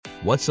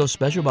What's so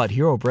special about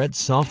Hero Bread's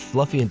soft,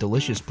 fluffy, and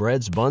delicious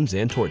breads, buns,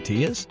 and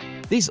tortillas?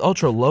 These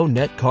ultra-low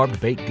net-carb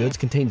baked goods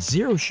contain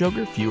zero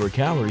sugar, fewer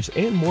calories,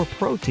 and more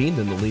protein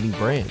than the leading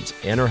brands,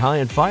 and are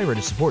high in fiber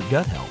to support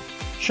gut health.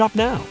 Shop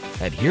now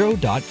at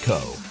Hero.co.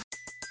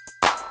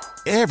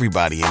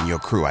 Everybody in your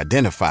crew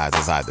identifies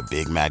as either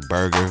Big Mac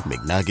Burger,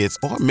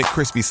 McNuggets, or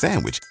McCrispy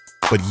Sandwich.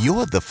 But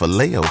you're the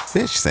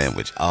Filet-O-Fish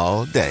Sandwich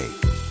all day.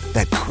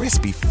 That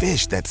crispy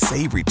fish, that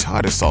savory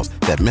tartar sauce,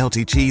 that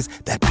melty cheese,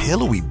 that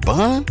pillowy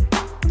bun.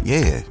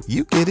 Yeah,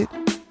 you get it.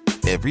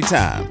 Every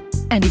time.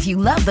 And if you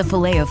love the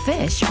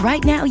Filet-O-Fish, right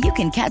now you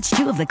can catch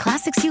two of the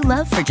classics you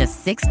love for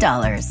just $6.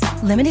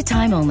 Limited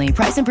time only.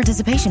 Price and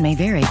participation may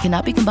vary.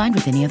 Cannot be combined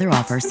with any other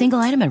offer. Single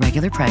item at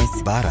regular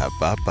price.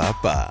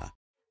 Ba-da-ba-ba-ba.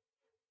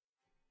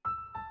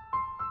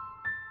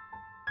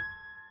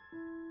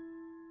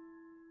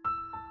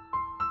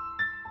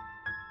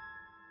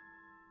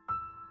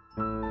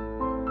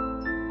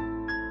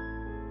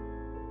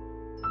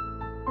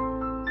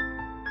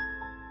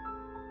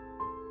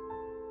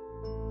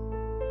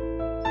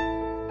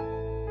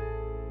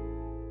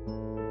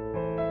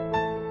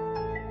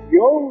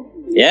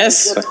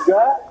 Yes.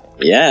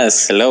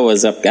 Yes. Hello,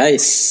 what's up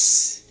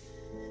guys?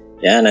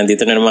 Yan,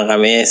 nandito na naman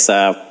kami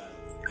sa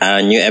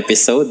new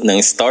episode ng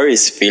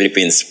Stories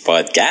Philippines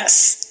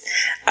Podcast.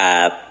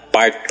 At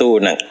part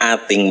 2 ng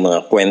ating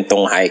mga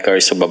kwentong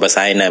hikers. So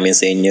babasahin namin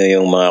sa inyo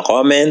yung mga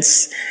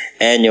comments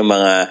and yung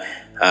mga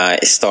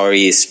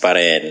stories pa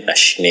rin na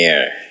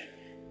share,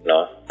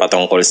 no?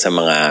 Patungkol sa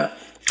mga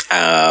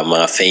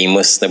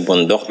famous na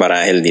bundok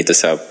marahil dito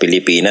sa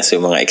Pilipinas,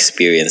 yung mga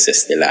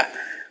experiences nila,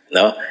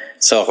 no?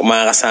 So,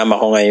 makakasama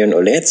ko ngayon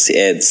ulit si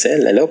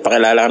Edsel. Hello,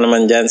 pakilala ka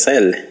naman dyan,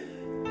 Sel.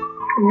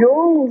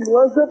 Yo,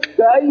 what's up,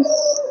 guys?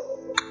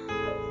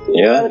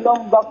 Yeah.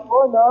 Welcome back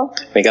po, no?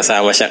 May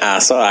kasama siyang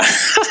aso,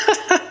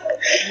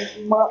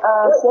 Mga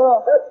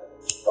aso.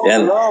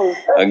 Yan. Oh,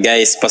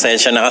 guys,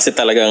 pasensya na kasi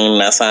talagang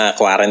nasa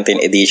quarantine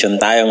edition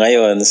tayo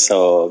ngayon.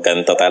 So,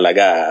 ganito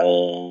talaga ang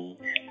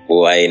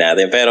buhay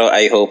natin. Pero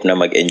I hope na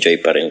mag-enjoy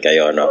pa rin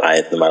kayo, no?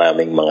 Kahit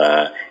maraming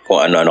mga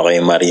kung ano-ano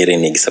kayong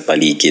maririnig sa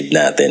paligid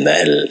natin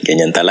dahil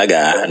ganyan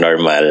talaga,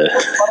 normal.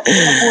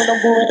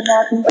 Unang buhay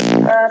natin,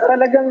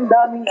 talagang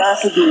daming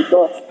aso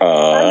dito.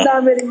 Ang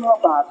dami rin mga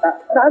bata.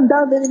 Ang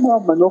dami rin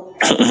mga manok.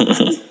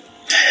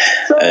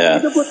 So,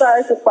 dito po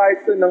tayo sa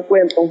part 2 ng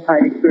Kwentong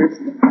Hikers.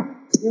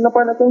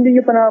 Kung hindi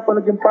nyo pa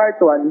napanood yung part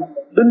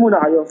 1, dun muna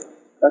kayo.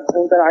 Tapos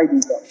punta na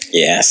kayo dito.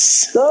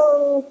 Yes. So,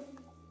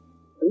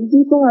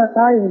 dito nga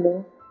tayo,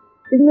 no?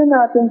 Tingnan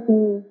natin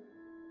kung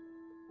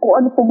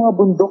ano po mga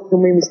bundok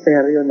yung may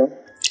misteryo, no?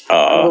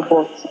 Oo. Ano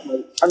po?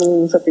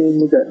 Anong sa tingin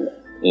mo dyan?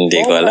 Hindi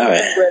ko alam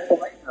eh. Kwento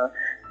kayo, ha?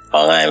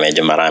 Oo nga,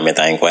 medyo marami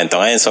tayong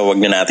kwento ngayon. So, wag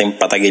na natin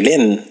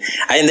patagilin.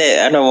 Ay, hindi.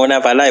 Muna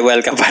pala.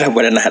 Welcome pala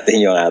muna natin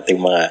yung ating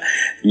mga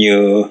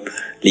new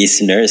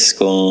listeners.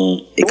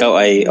 Kung ikaw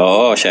ay,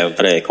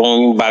 syempre.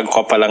 Kung bago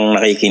ka palang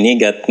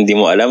nakikinig at hindi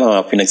mo alam ang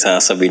mga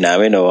pinagsasabi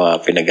namin o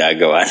mga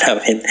pinagagawa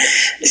namin,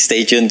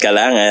 stay tuned ka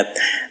lang at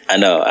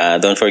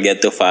don't forget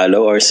to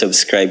follow or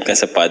subscribe ka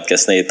sa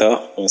podcast na ito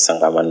kung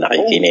saan ka man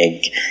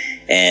nakikinig.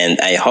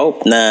 And I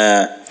hope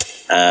na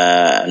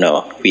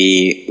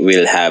we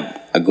will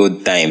have a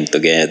good time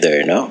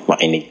together, no?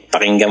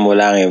 Pakinggan mo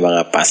lang yung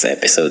mga past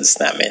episodes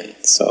namin.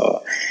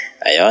 So,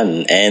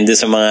 ayun. And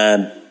sa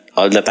mga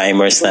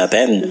all-the-timers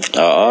natin.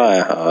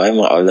 Yung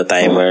mga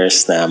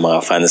all-the-timers na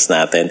mga fans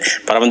natin.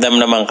 Paramdam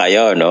naman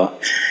kayo,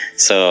 no?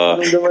 So,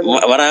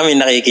 marami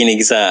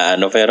nakikinig sa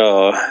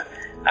pero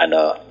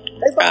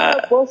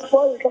Boss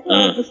Paul,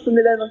 gusto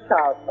nila ng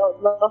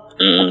shoutout, no?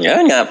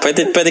 Yan nga,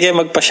 pwede kayo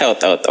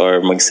magpa-shoutout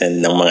or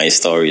mag-send ng mga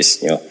stories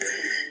nyo.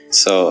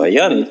 So,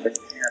 yun.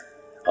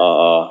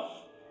 Oo.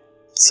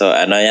 So,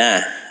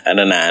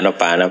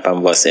 paano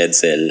pang Boss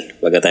Edsel?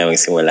 Bago tayo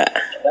magsimula.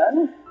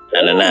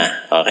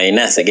 Okay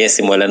na. Sige,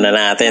 simulan na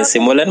natin.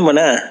 Simulan mo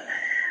na.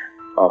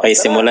 Okay,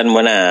 simulan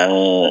mo na ang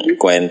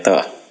kwento.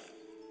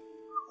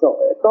 So,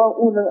 ito ang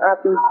unang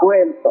ating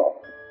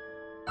kwento.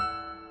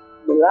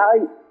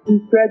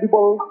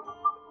 Incredible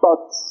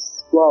thoughts.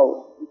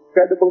 Wow,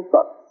 incredible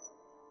thoughts.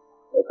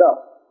 Ito.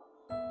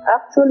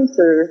 Actually,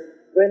 sir,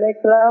 when I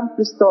climbed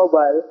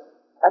Cristobal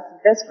as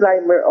guest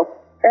climber of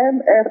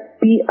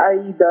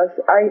MFPI-IM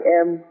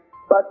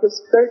batches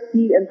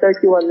 30 and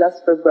 31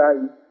 last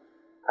February,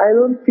 I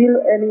don't feel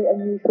any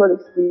unusual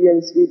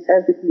experience with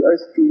entity or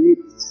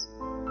spirits.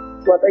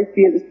 What I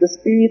feel is the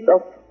spirit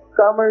of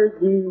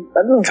camaraderie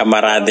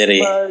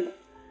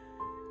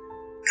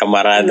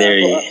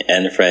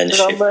and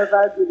friendship.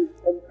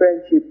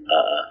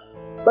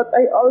 But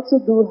I also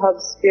do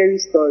have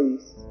scary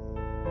stories.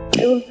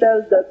 I will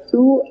tell the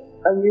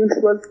 2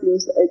 unusual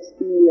things I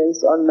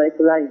experienced on my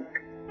climb.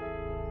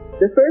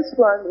 The first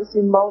one is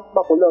in Mount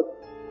Makulot.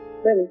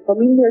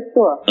 Familiar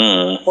to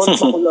Mount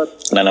Makulot.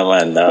 Na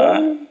naman,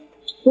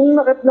 Kung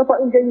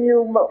napakinggan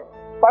niyo yung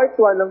part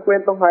 1 ng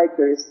Kwentong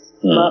Hikers,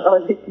 mga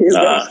kapatid niyo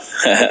guys,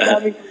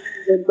 maraming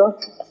kwento.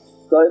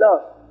 So,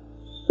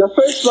 the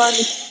first one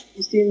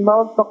is in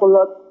Mount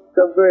Makulot,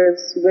 the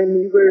verse when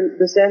we were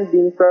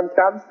descending from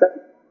campsite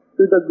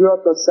to the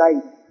grotto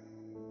side.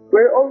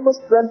 We're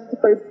almost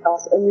 25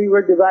 plus and we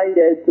were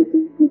divided to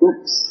 2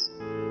 groups.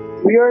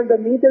 We are in the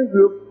middle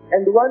group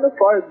and one of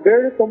our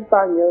girl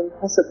companions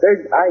has a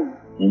third eye.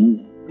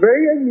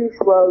 Very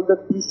unusual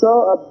that we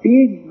saw a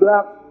big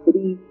black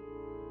tree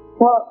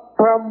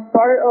from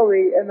far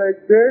away and our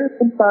girl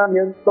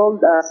companion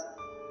told us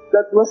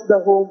that was the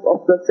home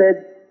of the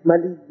said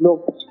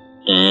maligno.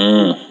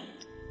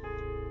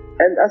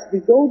 And as we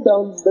go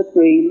down the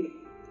trail,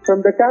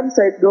 from the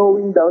campsite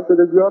going down to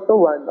the grotto,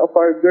 one of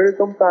our girl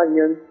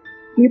companions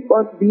keep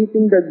on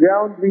beating the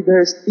ground with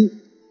her stick.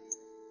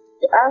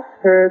 We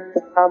asked her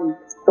to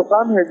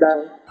calm her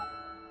down.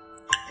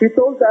 She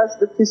told us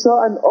that she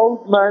saw an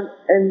old man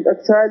and a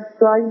child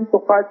trying to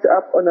catch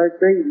up on our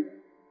trail.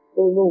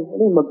 Oh no,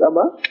 ano yung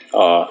mag-ama?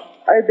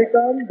 I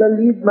become the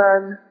lead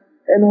man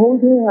and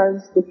hold her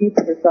hands to keep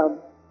her calm.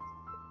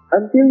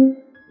 Until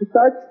we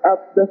touch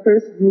up the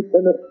first group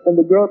on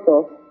the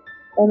grotto,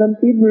 and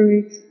until we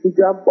reach to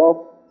jump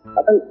off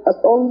at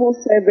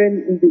almost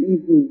 7 in the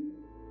evening,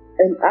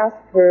 and ask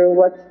her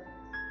what.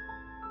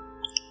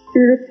 She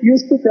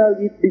refused to tell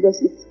it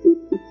because it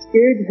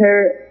scared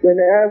her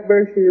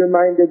whenever she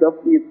reminded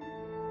of it.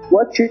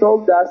 What she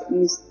told us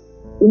is,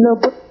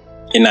 Inabot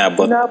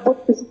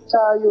kasi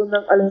tayo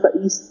ng alas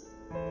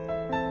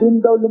 6.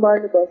 Yun daw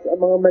lumalabas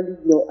ang mga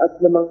maligno at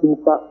lamang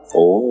lupa.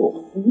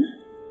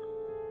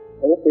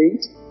 Okay.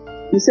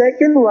 The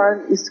second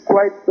one is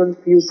quite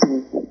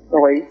confusing.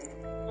 Okay.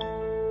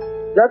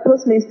 That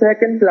was my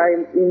second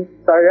climb in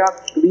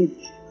Tarak Ridge.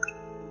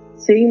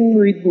 Same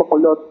with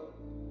Makulot.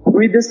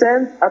 We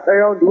descend at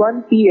around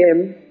 1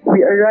 p.m.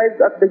 We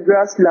arrived at the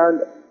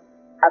grassland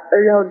at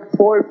around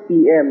 4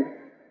 p.m.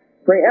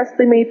 My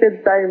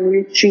estimated time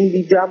reaching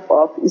the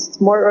jump-off is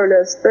more or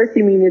less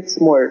 30 minutes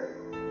more.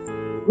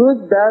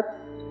 Good that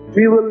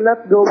we will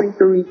not going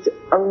to reach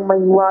ang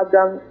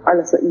mahiwagang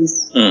alas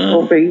 6.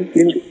 Okay?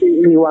 Yun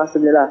yung iniwasan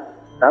nila.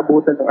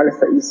 Naabutan ng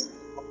alas 6.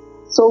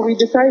 So we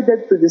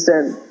decided to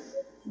descend.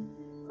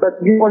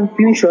 But the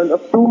confusion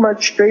of too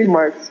much trail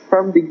marks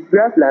from the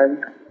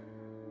grassland,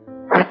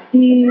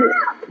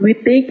 we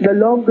take the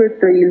longer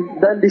trail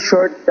than the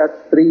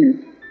shortcut trail.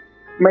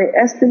 My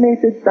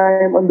estimated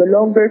time on the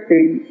longer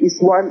trail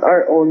is 1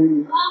 hour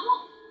only.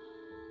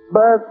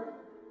 But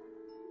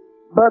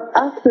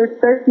after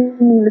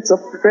 30 minutes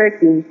of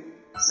trekking,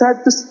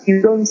 sad to see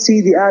you don't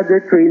see the other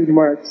trail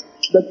marks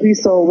that we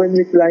saw when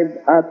we climbed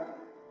up.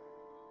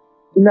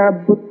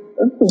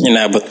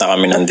 Inabot na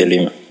kami ng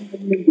dilim.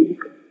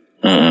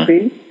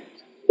 Okay?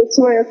 That's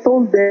why I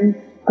told them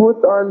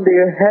put on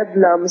their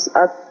headlamps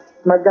at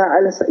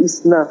mag-aalas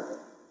 6 na.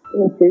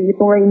 Okay, ito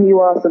nga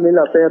iniwasan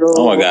nila pero...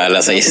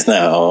 mag-aalas 6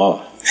 na,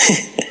 oo.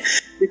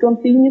 We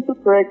continue to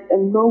trek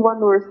and no one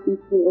was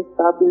speaking or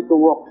stopping to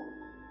walk.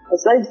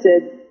 As I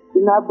said,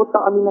 inabot na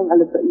kami ng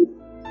alas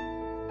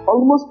 6.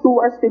 Almost 2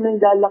 hours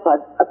kami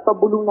lalakad at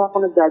pabulong na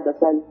ako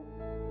nagdadasal.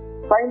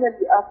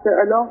 Finally,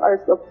 after a long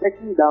hours of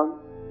trekking down,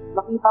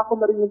 nakita ko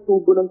na rin yung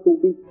tubo ng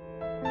tubig.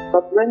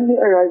 But when we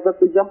arrived at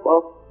the jump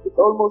off, it's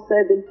almost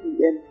 7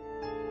 p.m.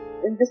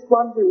 And just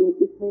wondering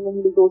if may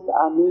nahiligaw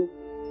sa amin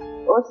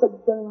or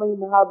sadyang may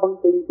mahabang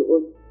tayo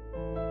doon.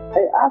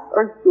 I asked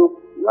our group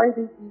why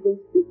they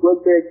didn't speak while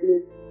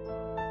trekking.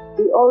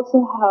 They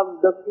also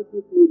have the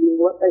pretty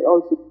feeling what I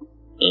also do.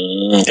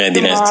 Kaya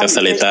di na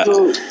sasalita.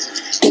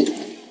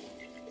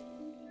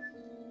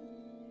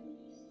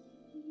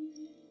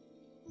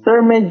 Sir,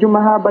 medyo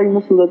mahaba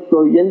yung nasulat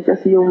ko. Yan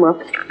kasi yung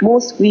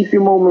most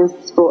creepy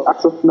moments ko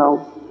as of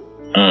now.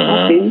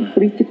 Okay,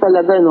 creepy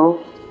talaga,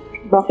 no?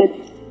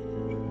 Bakit?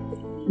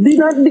 Di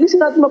kasi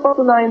natin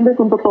mapatunayan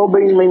kung totoo ba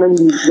yung may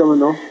nanligaw,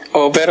 no?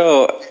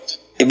 Pero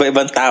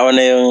iba-ibang tao na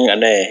yung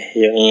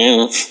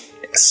yung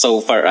so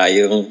far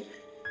yung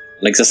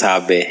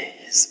nagsasabi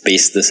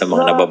based doon sa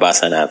mga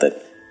nababasa natin.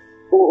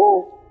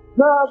 Oo.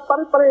 Na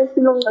pare-pareho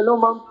silang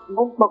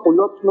Mount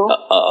Makulot, no?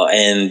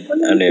 And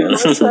yun?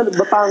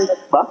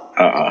 Batangas ba?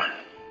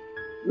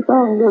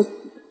 Batangas.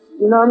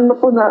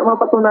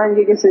 Mapatunayan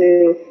kasi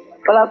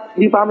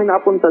di pa kami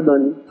nakapunta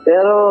doon.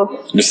 Pero...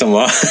 Gusto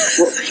mo?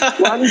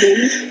 One day,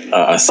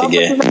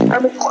 sige. Papatunayan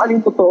namin kung alin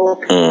totoo.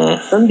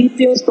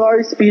 Nandito yung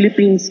Stories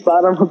Philippines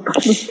para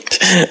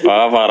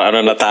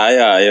para na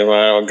tayo. Yung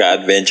mga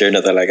mag-adventure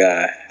na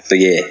talaga.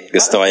 Sige,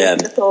 gusto ko yan.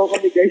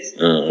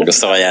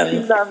 Gusto ko yan.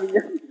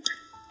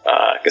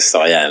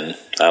 Gusto ko yan.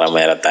 Para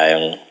mayroon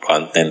tayong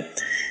content.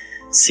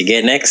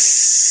 Sige,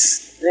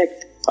 next.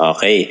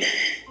 Okay.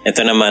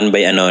 Ito naman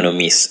by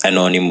Anonymous.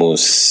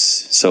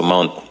 So,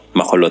 Mount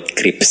Makulot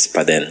Creeps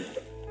pa din.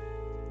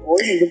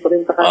 Hindi pa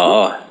rin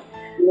Oo.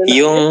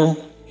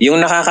 Yung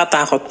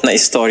nakakatakot na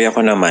istorya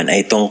ko naman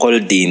ay tungkol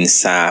din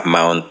sa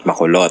Mount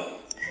Makulot.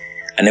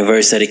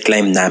 Anniversary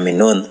climb namin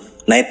noon.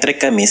 Night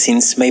trek kami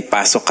since may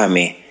pasok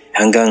kami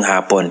hanggang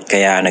hapon.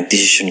 Kaya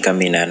nagdesisyon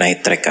kami na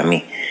night trek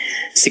kami.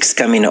 6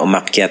 kami na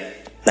umakyat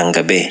ng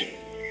gabi.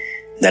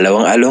 2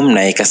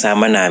 alumni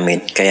kasama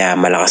namin kaya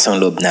malakas ang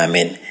loob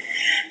namin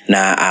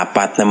na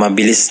 4 na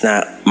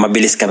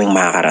mabilis kaming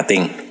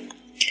makakarating.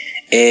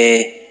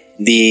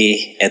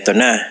 Eto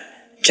na,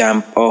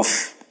 jump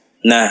off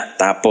na,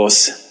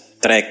 tapos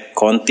trek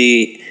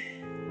konti,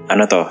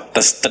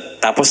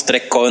 tapos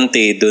trek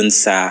konti dun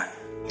sa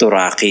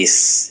Turakis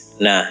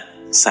na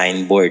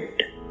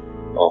signboard.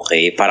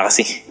 Okay, para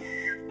kasi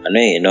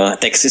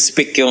text to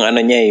speak yung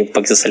niya, yung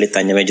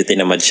pagsasalita niya, medyo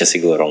tinamad siya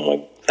sigurong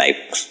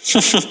mag-type.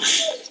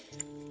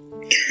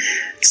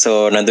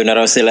 So, nandun na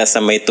raw sila sa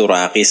may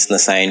Turakis na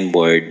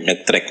signboard,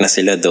 nag-trek na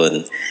sila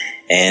doon.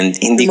 And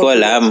hindi ko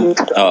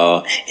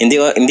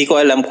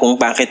alam kung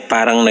bakit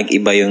parang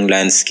nag-iba yung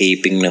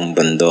landscaping ng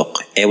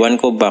bundok. Ewan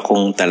ko ba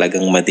kung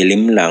talagang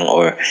madilim lang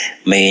or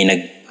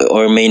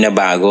may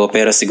nabago,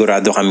 pero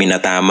sigurado kami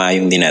na tama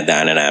yung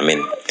dinadaanan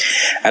namin.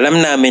 Alam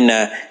namin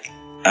na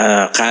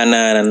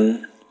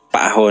kanan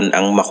paahon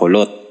ang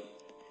makulot.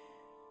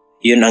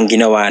 Yun ang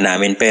ginawa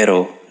namin,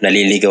 pero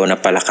naliligaw na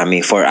pala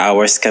kami. 4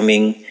 hours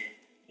kaming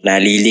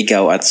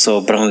naliligaw at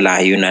sobrang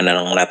layo na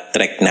ng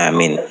trek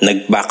namin.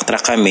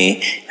 Nag-backtrack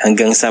kami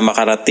hanggang sa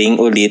makarating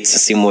ulit sa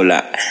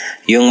simula,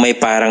 yung may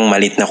parang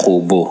malit na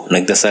kubo.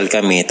 Nagdasal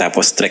kami,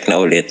 tapos trek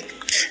na ulit.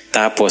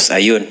 Tapos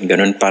ayun,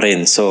 ganun pa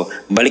rin. So,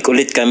 balik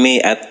ulit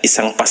kami at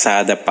isang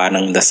pasada pa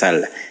ng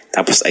dasal.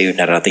 Tapos ayun,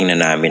 narating na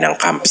namin ang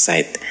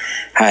campsite.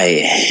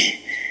 Ayun.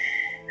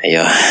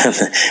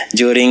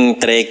 During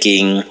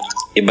trekking,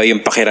 iba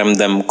yung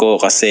pakiramdam ko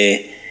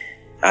kasi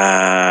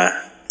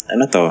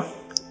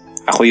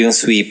ako yung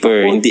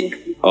sweeper.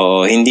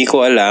 Hindi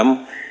ko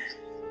alam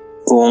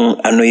kung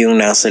ano yung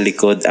nasa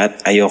likod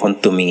at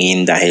ayokong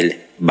tumingin dahil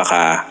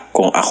baka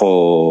kung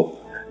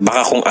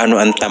ano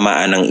ang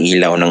tamaan ng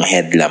ilaw ng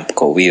headlamp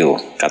ko.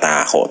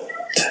 Katakot.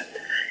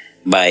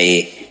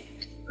 By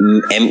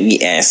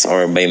MES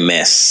or by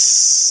MES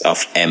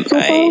of MI. So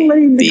parang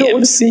naliligaw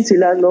ulit din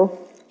sila,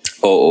 no?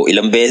 Oo,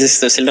 ilang beses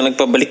daw sila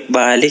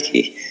nagpabalik-balik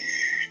eh.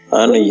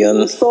 Ano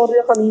yun?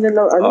 Storya kanina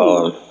lang,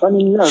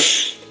 kanina.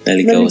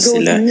 Naligaw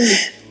sila.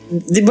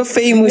 Di ba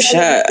famous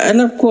siya?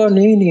 Alam ko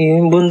yun eh.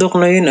 Yung bundok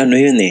na yun,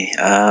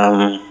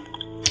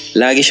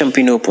 lagi siyang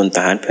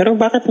pinupuntahan. Pero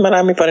bakit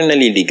marami pa rin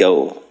naliligaw?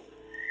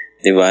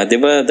 Di ba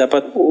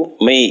dapat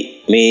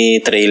may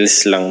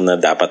trails lang na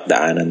dapat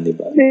daanan, di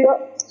ba?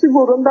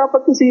 Siguro,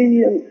 dapat kasi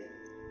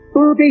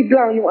tour guide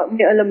lang yung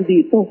may alam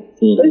dito.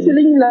 Kasi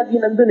sila yung lagi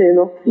nandun eh,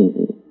 no?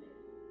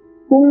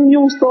 Kung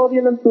yung story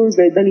ng tour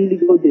guide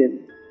naliligaw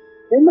din,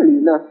 mali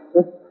na.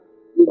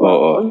 Diba?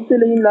 Oo.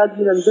 Sila yung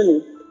lagi nandun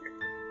eh.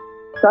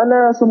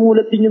 Sana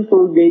sumulat din yung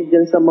tour guide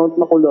dyan sa Mount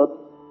Makulot.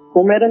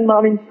 Kung meron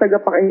kaming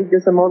tagapakinig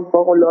dyan sa Mount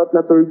Makulot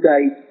na tour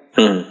guide,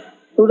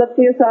 sulat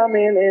kayo sa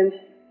amin and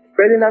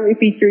pwede namin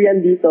i-feature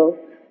yan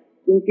dito.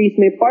 In case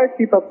may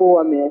party pa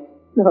po kami.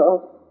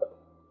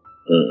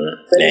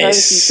 Pwede namin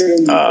i-feature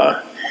yan dito.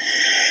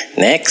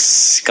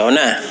 Next, ikaw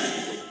na.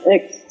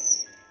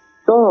 Next.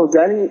 So,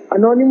 galing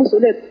anonymous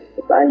ulit.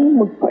 Tayong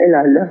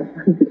magpailala.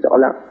 Ito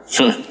lang.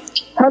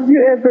 Have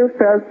you ever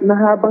felt na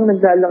habang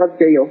naglalakad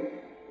kayo,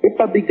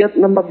 pabigat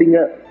ng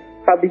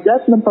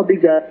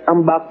pabigat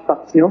ang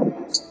backpack nyo?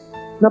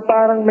 Na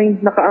parang may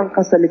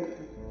nakaangka sa likod.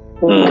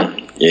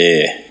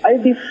 Yeah.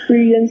 I've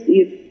experienced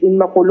it in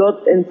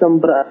Makulot and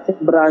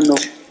Sembrano.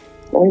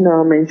 Okay,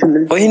 na-mention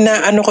ulit.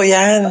 Ano ko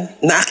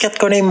yan? Naakyat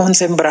ko na yung Mount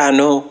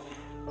Sembrano.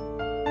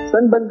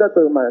 Saan banda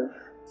to, man?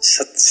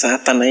 Sa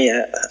Tanay.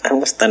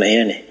 Mas Tanay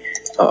yan eh.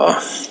 Oo.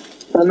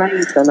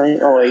 Tanay.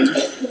 Okay.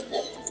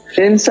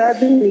 And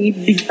suddenly,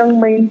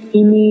 biglang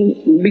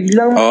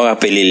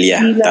Pililya.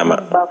 Tama.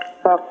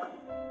 Backpack.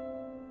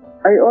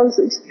 I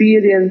also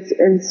experienced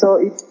and saw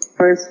it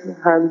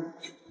firsthand.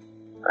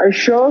 I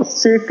saw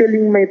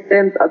circling my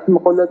tent at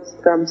Makulot's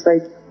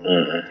campsite.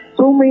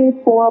 So may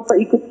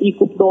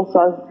pumapaikot-ikot daw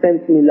sa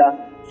tent nila.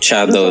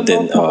 Shadow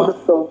din,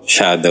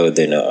 Shadow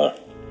din,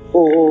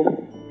 Oo.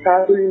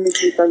 Shadow yung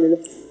nakita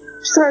nila.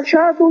 Sa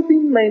shadow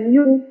din, man,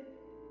 yung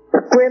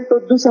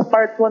kwento doon sa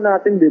part 1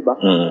 natin, di ba?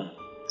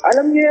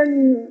 Alam niyo yan,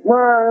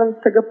 mga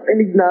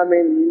tagapakinig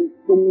namin,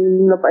 kung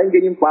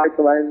napainggan yung part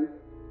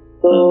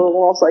 1. So,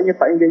 kung ako sa inyo,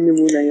 painggan niyo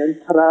muna yan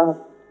para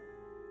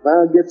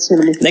gets nyo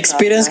naman.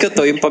 Na-experience ko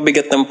to, yung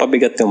pabigat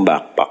yung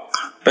backpack.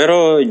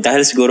 Pero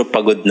dahil siguro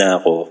pagod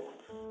na ako,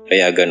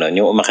 kaya gano'n.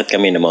 Yung umakit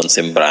kami na Mount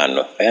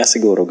Sembrano, kaya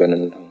siguro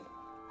gano'n lang.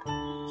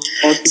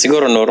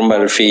 Siguro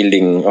normal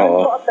feeling.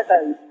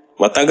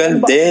 Matagal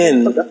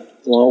din.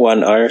 Mga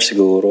 1 hour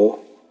siguro.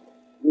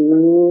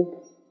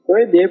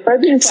 Pwede yung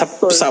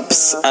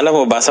alam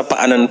mo ba, sa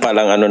paanan pa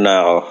lang na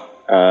ako.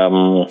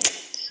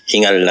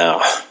 Hingal na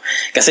ako.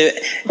 Kasi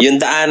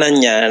yung daanan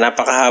niya,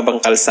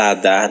 napakahabang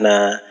kalsada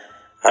na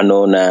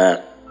na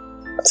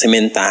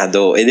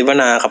sementado. Di ba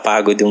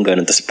nakakapagod yung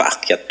ganun, tapos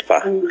paakyat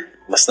pa.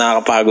 Mas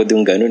nakakapagod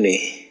yung ganun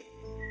eh.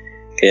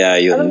 Kaya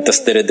yun,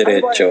 tapos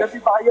dire-diretso. Kasi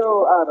pa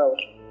kayo araw?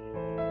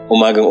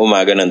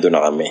 Umagang-umaga nandun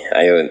na kami.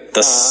 Ayun.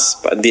 Tapos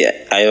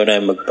ayaw na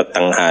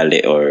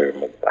magpatanghali or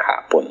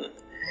magpahapon.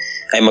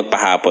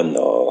 Magpahapon,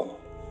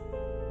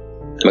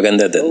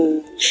 maganda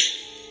dun.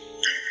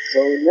 So,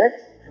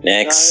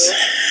 next.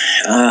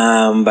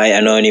 By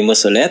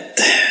Anonymous ulit.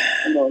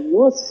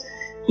 Anonymous.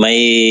 May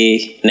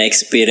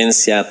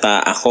na-experience yata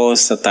ako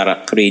sa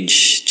Tarak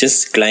Ridge.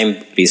 Just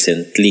climbed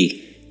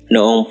recently.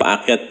 noong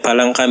paakyat pa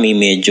lang kami,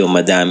 medyo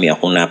madami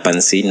akong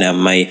napansin na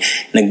may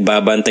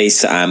nagbabantay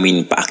sa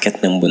amin paakyat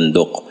ng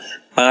bundok.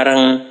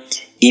 Parang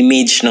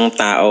image ng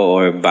tao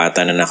or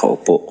bata na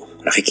nakaupo.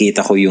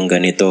 Nakikita ko yung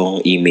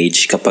ganitong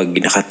image kapag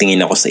nakatingin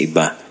ako sa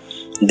iba.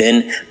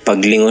 Then,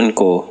 paglilingon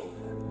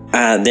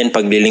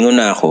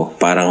na ako,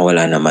 parang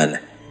wala naman.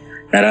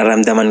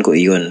 Nararamdaman ko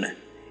iyon.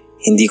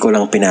 Hindi ko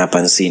lang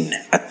pinapansin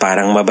at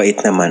parang mabait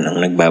naman ang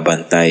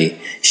nagbabantay,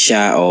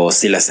 siya o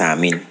sila sa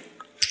amin.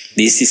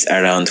 This is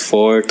around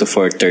 4 to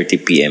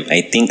 4:30 p.m.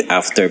 I think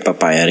after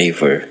Papaya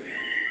River.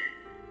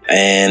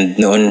 And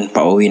noon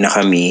pauwi na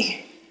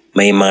kami,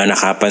 may mga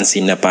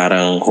nakapansin na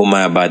parang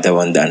humaba daw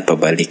ang daan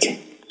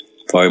pabalik.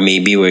 Or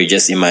maybe we're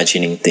just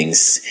imagining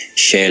things.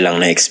 Share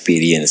lang na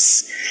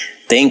experience.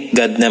 Thank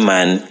God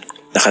naman,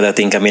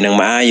 nakadating kami ng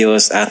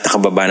maayos at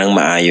nakababa ng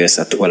maayos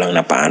at walang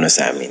napaano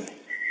sa amin.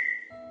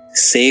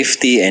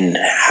 Safety and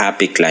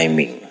happy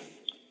climbing.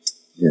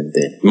 Yan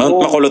din. Mount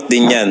Makulot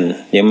din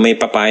yan. Yung may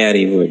Papaya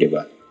River, di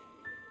ba?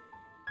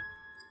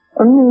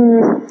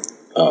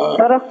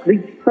 Parang,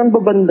 saan ba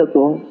banda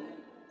to?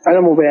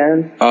 Alam mo ba yan?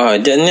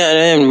 Dyan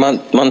yan.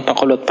 Mount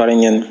Makulot pa rin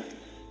yan.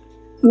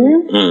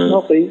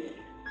 Okay.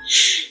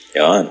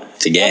 Yun.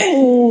 Sige.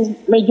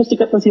 Medyo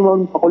sikat na si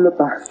Mount Makulot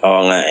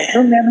Oo nga eh.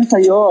 Ano meron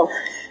sa'yo?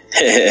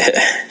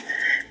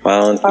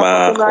 Mount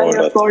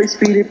Makulot. Stories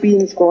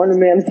Philippines kung ano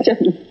meron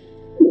dyan.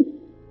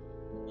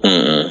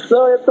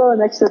 So ito,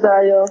 next na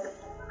tayo.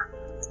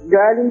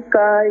 Galing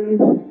kay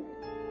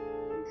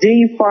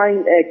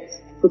JFineX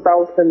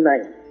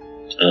 2009.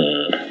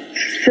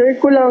 Share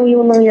ko lang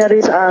yung nangyari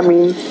sa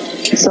amin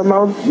sa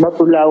Mount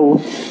Batulao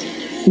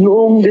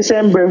noong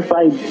December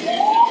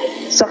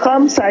 5. Sa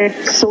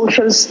campsite,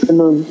 socials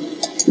nun,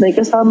 may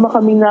kasama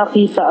kami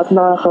nakita at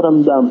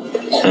nakakaramdam.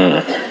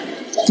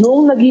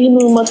 Noong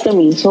nagiinuman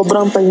kami,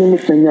 sobrang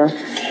tahimik na niya.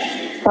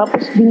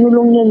 Tapos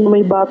binulong niya na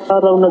may bata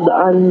raw na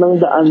daan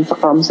sa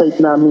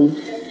campsite namin.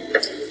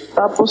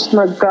 Tapos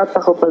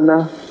nagkatakutan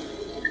na.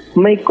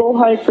 May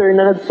co-hiker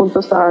na nagpunta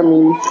sa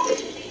amin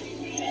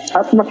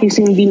at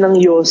nakising din ng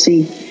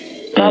Yossi.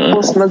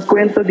 Tapos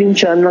nagkwento din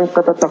siya ng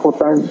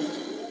katatakutan.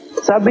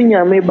 Sabi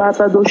niya may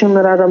bata daw siyang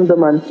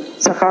nararamdaman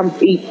sa Camp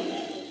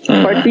 8.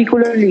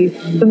 Particularly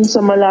dun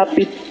sa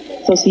malapit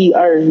sa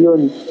CR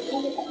yun.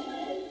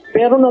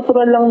 Pero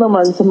natural lang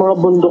naman sa mga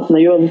bundok na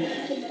yun.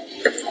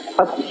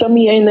 At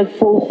kami ay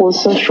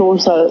nag-focus sa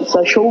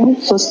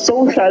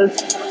social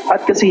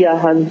at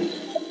kasiyahan.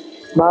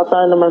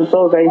 Bata naman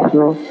to, guys,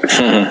 no?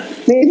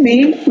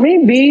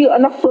 Maybe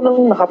anak to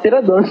nang nakatira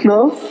doon,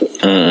 no?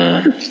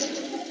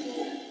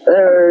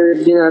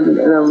 Di natin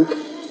alam.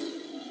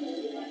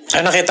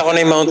 Nakita ko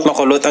na yung Mount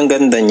Makulot, ang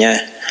ganda niya.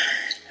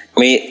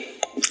 May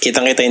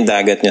kitang-kita yung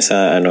dagat niya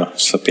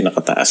sa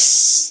pinakataas.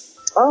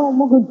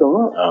 Maganda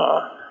nga.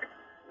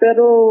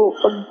 Pero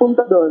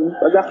pagpunta doon,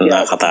 pag-akyat.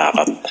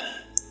 Nakakatakot.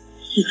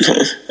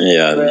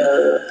 Yan.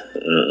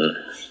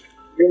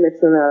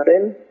 Next na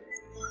natin.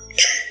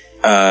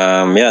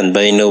 Yan,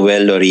 by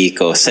Noel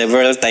Lorico.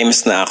 Several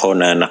times na ako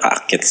na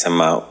nakaakyat sa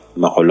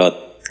Makulot.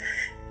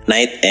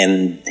 Night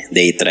and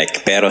day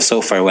trek. Pero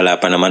so far, wala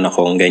pa naman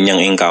akong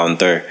ganyang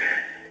encounter.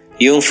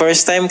 Yung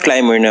first time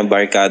climber na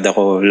barkada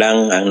ko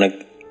lang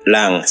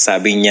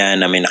sabi niya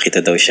na may nakita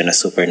daw siya na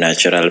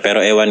supernatural.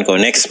 Pero ewan ko,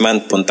 next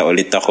month punta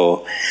ulit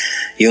ako.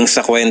 Yung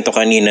sa kwento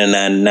kanina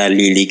na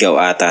naliligaw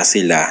ata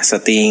sila, sa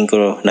tingin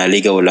ko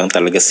naligaw lang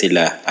talaga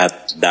sila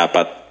at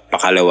dapat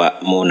pakaliwa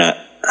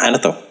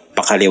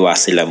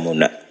sila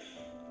muna.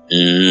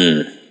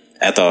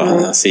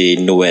 Eto,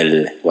 si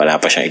Noel, wala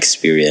pa siyang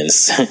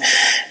experience.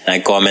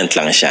 Nag-comment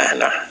lang siya,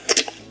 no?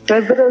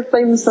 Several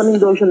times na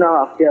daw siya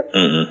nakaakyat.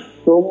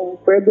 So,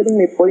 pwede rin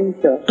may point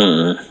siya.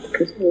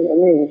 Kasi,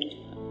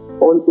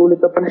 ulit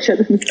na pala siya.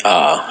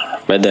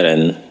 Pwede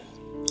rin.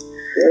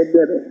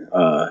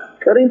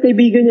 Pero yung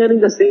kaibigan niya rin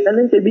kasi,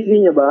 yung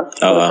kaibigan niya ba?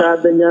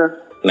 Masada niya.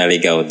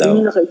 Naligaw daw.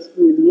 Hindi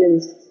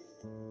naka-experience.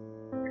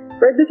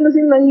 Pwede kasi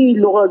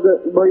nahilo ka,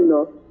 boy,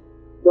 no?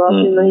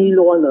 Kasi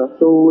nahilo ka na.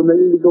 So,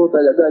 naliligaw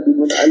talaga. Di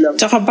mo na alam.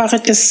 Tsaka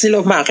bakit kasi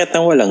sila umakit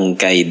ng walang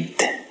guide?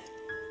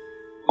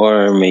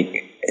 Or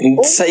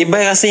sa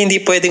iba kasi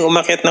hindi pwedeng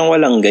umakit ng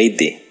walang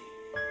guide eh.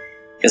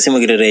 Kasi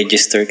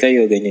magre-register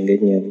kayo,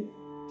 ganyan-ganyan.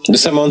 Doon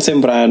sa Mount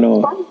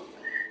Sembrano,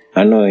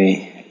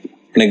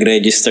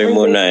 nag-register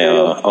muna.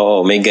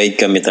 Oo, may guide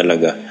kami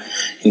talaga.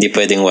 Hindi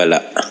pwedeng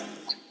wala.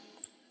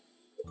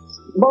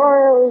 Baka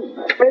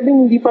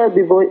pwedeng hindi pa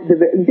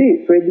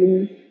hindi,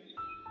 pwedeng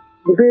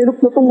develop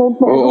na itong Mount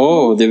Makulot.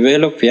 Oo,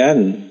 develop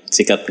yan.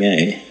 Sikat nga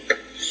eh.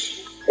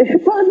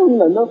 Paano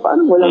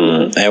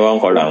walang ewan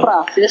ko lang.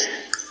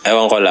 Practice?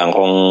 Ewan ko lang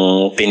kung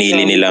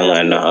pinili nilang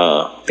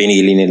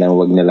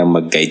wag na lang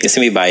mag-guide.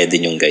 Kasi may bayad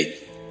din yung guide.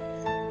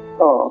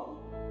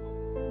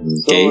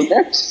 Okay. So,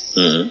 next.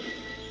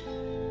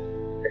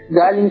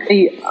 Galing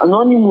kay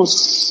Anonymous.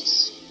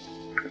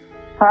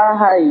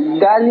 Hi.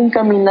 Galing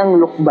kami ng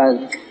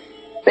Lukban.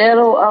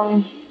 Pero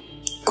ang...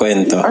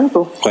 Kwento. Ano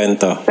to?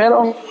 Kwento.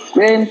 Pero ang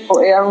kwento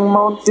ang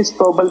Mount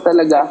Cristobal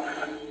talaga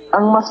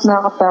ang mas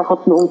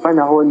nakatakot noong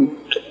panahon.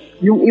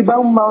 yung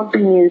ibang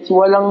mountaineers,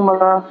 walang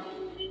mga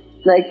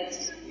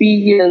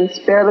na-experience,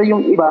 pero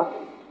yung iba,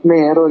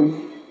 meron.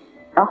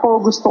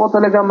 Ako, gusto ko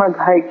talaga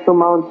mag-hike to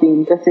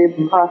mountain kasi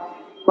baka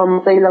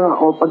mamatay lang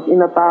ako pag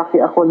inatake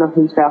ako ng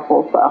hinsa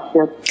ko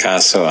paakyat.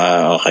 Kaso,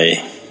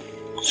 okay.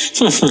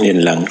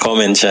 Yun lang.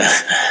 Comment siya.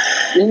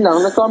 Yun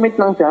lang. Nag-comment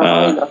lang siya.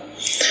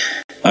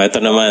 Ito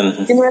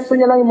naman. Kinuwento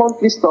niya lang yung Mount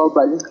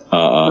Cristobal.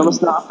 Na mas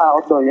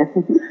nakakaot daw yan.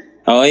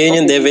 Yun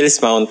yung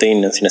Devil's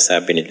Mountain na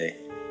sinasabi nila.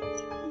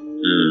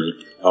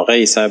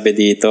 Okay, sabi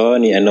dito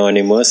ni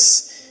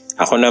Anonymous,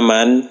 ako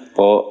naman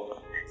po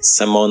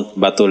sa Mount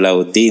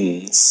Batulaw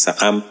din, sa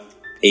Camp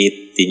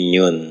 8 din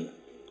yun.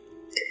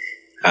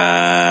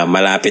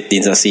 Malapit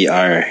din sa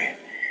CR.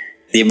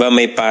 Diba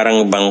may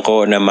parang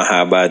bangko na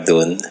mahaba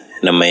dun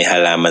na may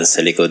halaman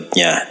sa likod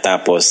niya.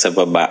 Tapos sa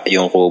baba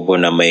yung kubo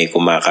na may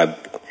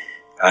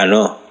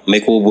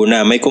may kubo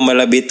na. May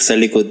kumalabit sa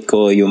likod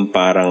ko yung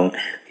parang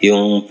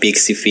yung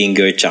pixie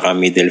finger tsaka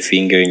middle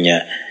finger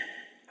niya.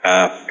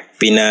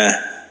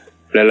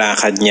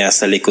 Pinalalakad niya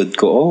sa likod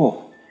ko.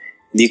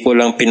 Di ko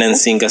lang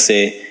pinansin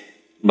kasi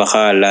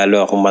baka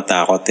lalo akong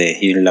matakot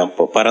Yun lang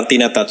po. Parang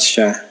tinatouch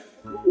siya.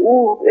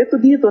 Ito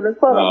dito,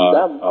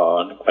 nagparamdam.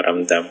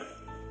 Nagparamdam.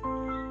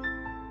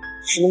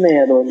 Ano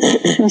meron?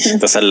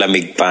 Tapos ang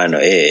lamig pa,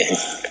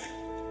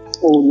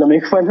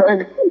 lamig pa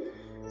noon.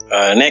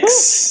 Next.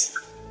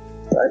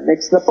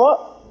 Next na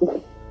po.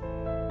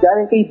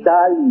 Galing kay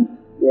Dali.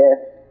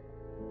 Yes.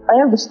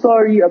 I have a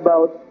story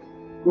about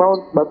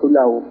Mount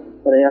Batulaw.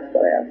 Parehas.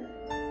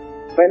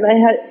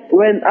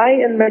 When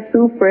I and my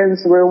two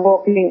friends were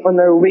walking on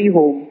our way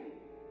home,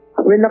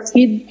 when a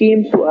kid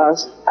came to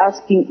us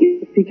asking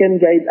if he can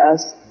guide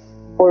us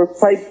for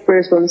 5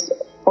 persons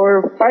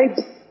or 5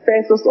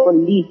 pesos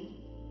only.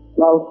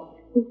 Wow.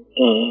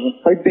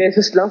 5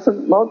 pesos lang sa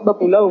Mount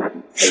Batulaw.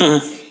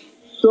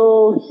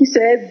 So, he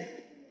said,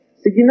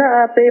 sige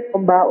na ate,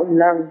 pambaon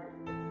lang.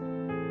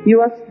 He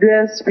was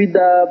dressed with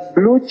a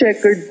blue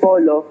checkered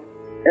polo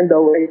and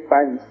a white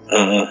pants.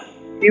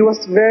 He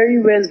was very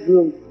well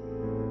groomed.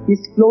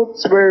 His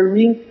clothes were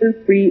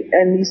wrinkle-free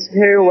and his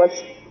hair was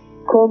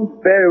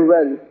combed very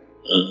well.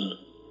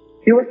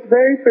 He was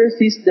very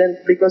persistent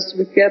because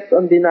we kept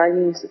on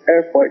denying his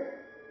effort.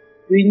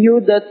 We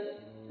knew the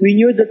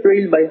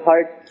trail by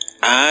heart.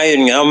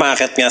 Yun nga,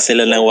 umakit nga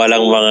sila ng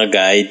walang mga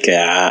guide,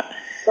 kaya...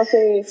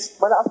 Kasi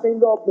malakas na yung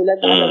loob nila,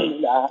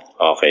 nila.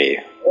 Okay.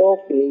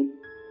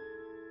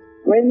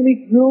 When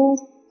we grew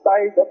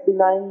tired of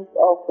denying his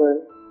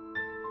offer,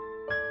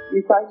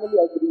 we finally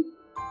agreed.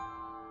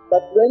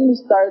 But when we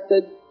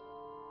started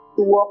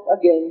to walk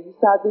again, he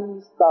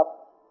suddenly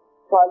stopped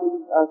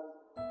following us.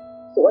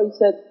 So I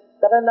said,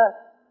 tara na.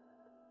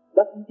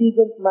 But he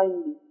didn't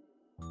mind me.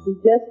 He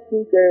just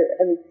stood there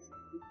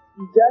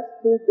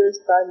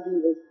standing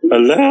and staring.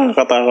 Ala,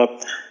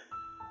 katakot.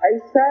 I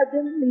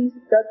suddenly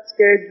got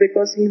scared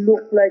because he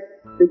looked like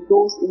the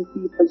ghost in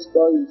people's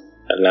stories.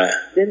 Ala.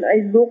 Then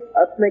I looked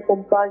at my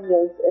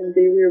companions and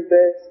they were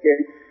very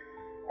scared.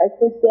 I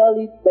could tell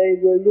it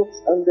by the looks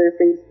on their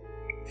face.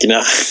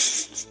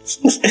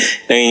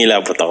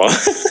 Nangingilabot ako.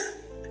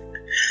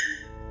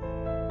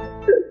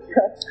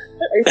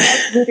 I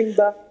started looking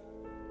back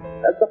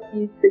at the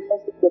kids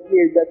because of the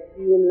fear that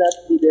he will not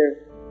be there.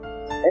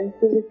 And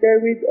so we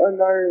carried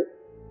on our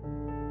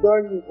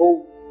journey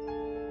home.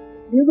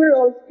 We were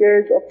all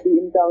scared of the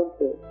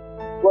encounter.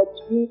 What's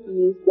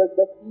creepy is that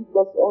the kid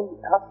was only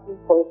asking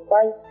for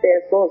 5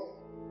 pesos.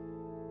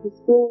 His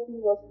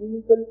clothing was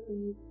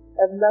wrinkle-free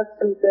and not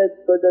suited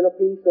for the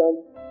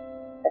location,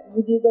 and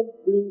we didn't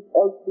blink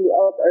all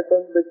throughout our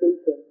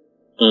conversation.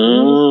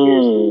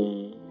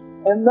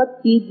 I'm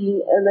not kidding,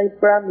 and I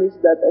promise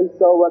that I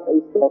saw what I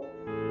saw.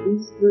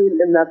 This is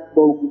real and not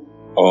bogus.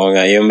 Oo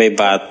nga, yung may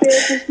bat.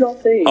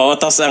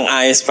 Tapos ang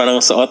ayos pa ng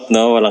suot,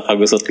 no? Walang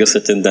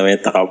kagusot-gusot yung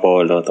damit,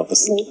 nakapolo.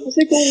 Tapos,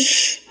 kasi kung...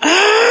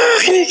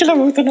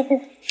 kinikilabutan ako.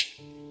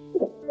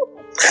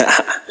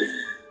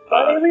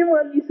 Ano yung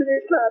mga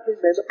listeners natin,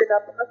 kasi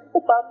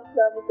papapit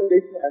namin sa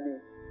live na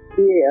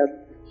 3 a.m.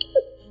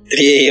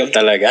 3 a.m.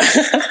 talaga.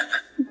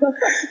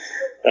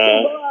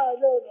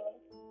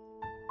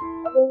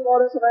 Anong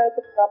oras na kaya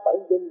ito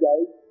kapainggan,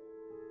 guys?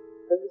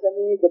 Kasi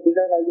kami, gabi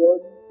na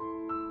ngayon.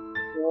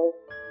 So,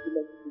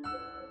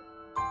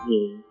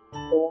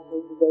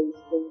 guys,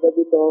 yung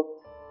gabi to,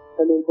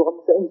 saluhin ko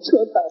kami sa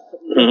intro.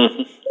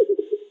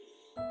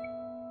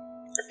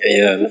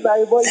 Ayun.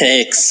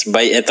 Thanks.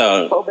 Ito.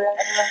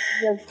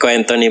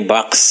 Kwento ni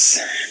Box.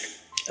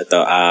 Ito,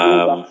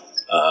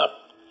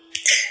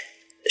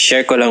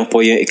 share ko lang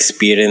po yung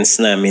experience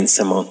namin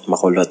sa Mount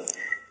Makulot.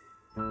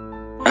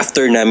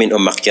 After namin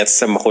umakyat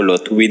sa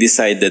Makulot, we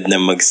decided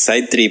na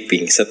mag-side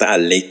tripping sa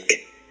Taal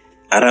Lake.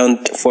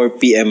 Around 4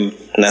 p.m.,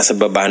 nasa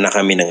baba na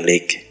kami ng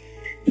lake.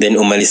 Then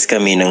umalis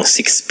kami ng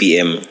 6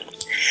 p.m.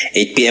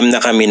 8 p.m. na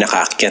kami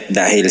nakaakyat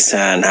dahil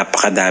sa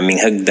napakadaming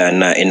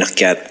hagdan na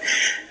inakyat.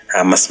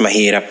 Mas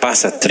mahirap pa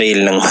sa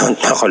trail ng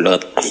Mount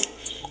Makulot.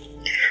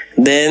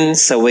 Then,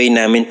 sa way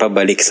namin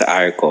pabalik sa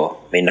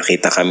Arco, may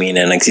nakita kami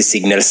na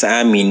nagsisignal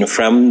sa amin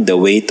from the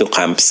way to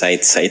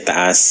campsite sa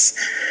itaas.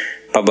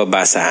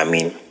 pababa sa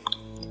amin.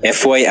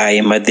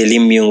 FYI,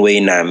 madilim yung way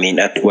namin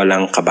at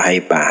walang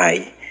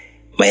kabahay-bahay.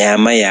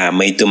 Maya-maya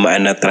may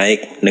dumaan na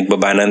trike,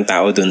 nagbaba ng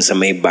tao dun sa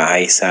may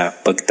bahay sa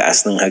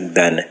pagtaas ng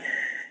hagdan.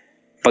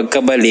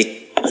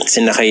 Pagkabalik,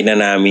 sinakay na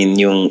namin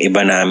yung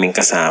iba naming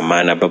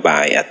kasama na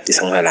babae at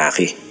isang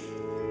lalaki.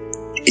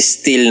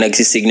 Still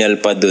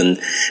nagsisignal pa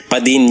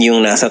din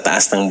yung nasa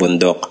taas ng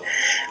bundok.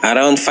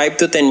 Around 5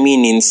 to 10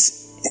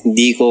 minutes,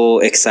 hindi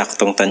ko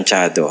eksaktong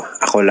tansyado.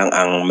 Ako lang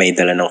ang may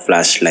dala ng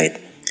flashlight.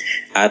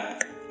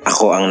 At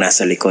ako ang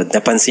nasa likod.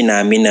 Napansin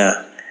namin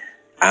na,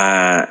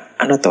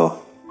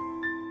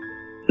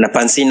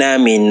 Napansin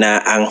namin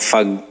na ang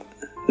fog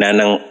na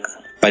ng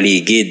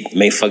paligid.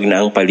 May fog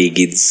na ang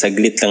paligid.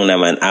 Saglit lang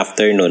naman.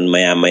 After nun,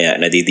 maya-maya,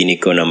 nadidinig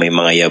ko na may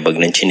mga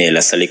yabag ng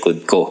tsinelas sa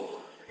likod ko.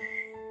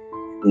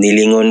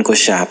 Nilingon ko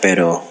siya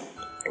pero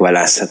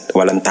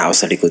walang tao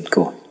sa likod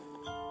ko.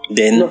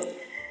 Then,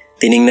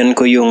 tiningnan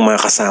ko yung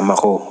mga kasama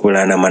ko.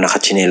 Wala naman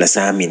nakatsinelas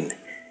sa amin.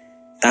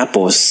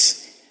 Tapos,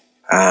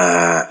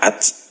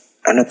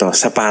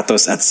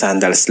 sapatos at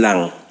sandals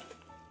lang.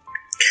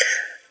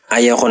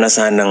 Ayaw ko na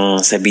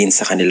sanang sabihin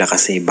sa kanila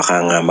kasi baka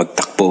nga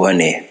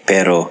magtakbuhan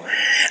Pero,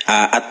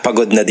 at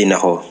pagod na din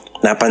ako.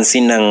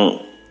 Napansin ng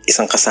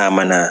isang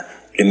kasama na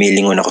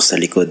lumilingon ako sa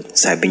likod.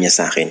 Sabi niya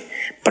sa akin,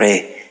 "Pre,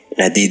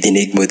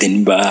 nadidinig mo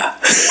din ba?"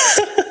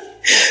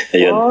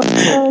 Ayun.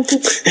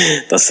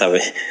 Tapos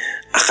sabi,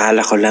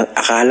 akala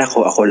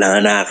ko ako lang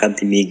ang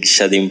nakakadinig,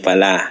 siya din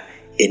pala.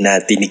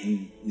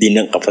 Natinig din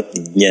ng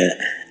kapatid niya.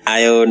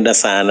 Ayaw na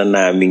sana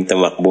naming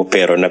tumakbo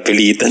pero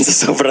napilitan sa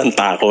sobrang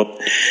takot.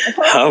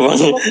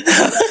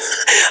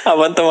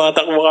 Habang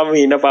tumatakbo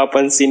kami,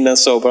 napapansin na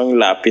sobrang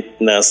lapit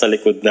na sa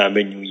likod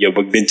namin yung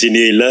yabag ng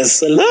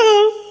tsinelas.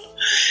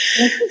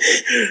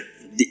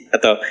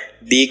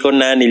 Di ko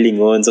na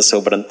nilingon sa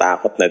sobrang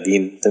takot na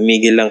din.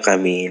 Tumigil lang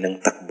kami ng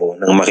takbo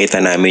nang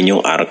makita namin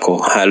yung arko.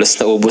 Halos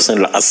naubos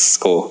ang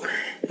lakas ko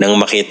nang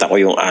makita ko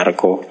yung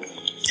arko.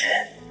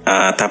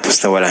 Tapos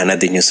nawala na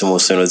din yung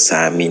sumusunod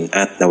sa amin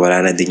at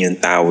nawala na din yung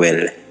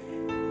towel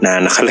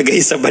na nakalagay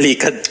sa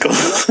balikat ko.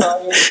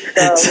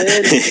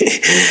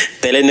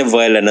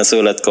 Telenovela na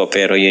sulat ko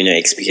pero yun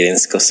yung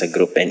experience ko sa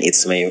group and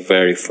it's my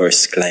very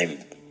first climb.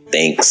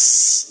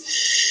 Thanks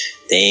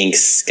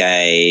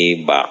kay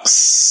Box.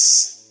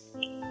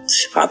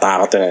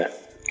 Katakot na.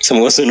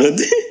 Sumusunod.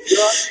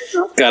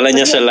 Kala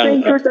niya siya lang.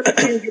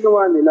 Yung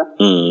ginawa nila.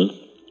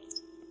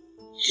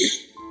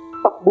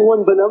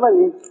 Takbuhan ba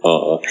naman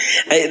Oo.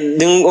 Ay,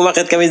 nung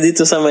umakit kami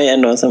dito sa may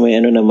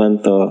naman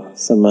to,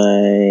 sa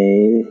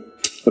may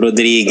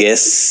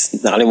Rodriguez,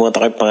 nakalimutan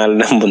ko yung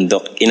pangalan ng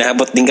bundok.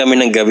 Inaabot din kami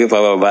ng gabi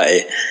pababa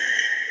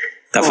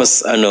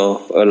Tapos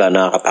wala,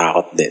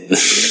 nakakatakot din.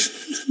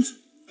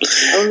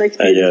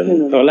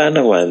 Ayun. Wala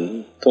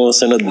naman.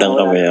 Tumusunod lang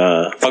kami.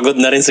 Pagod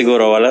na rin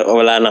siguro.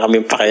 Wala na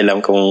kami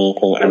pakialam kung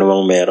ano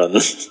mang meron.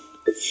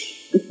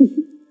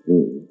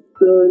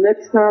 So,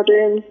 next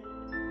natin,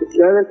 it's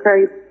gonna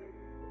try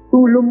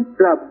Tulum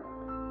Club.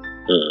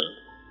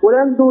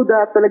 Walang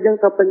duda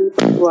talagang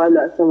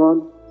kapaniwala sa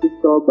Mount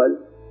Cristobal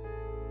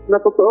na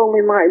totoong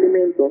may mga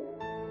elemento.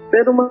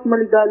 Pero mas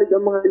maligalig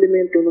ang mga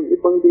elemento ng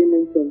ibang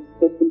dimension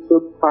sa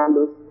Puntos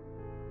Palos.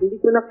 Hindi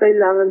ko na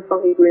kailangan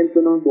pang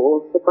ikwento ng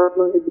buo sapat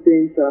ng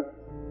ebidensya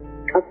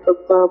at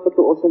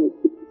pagpapatuo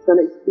sa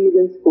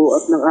na-experience ko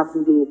at ng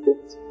aking grupo.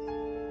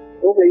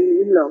 Okay,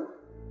 yun lang.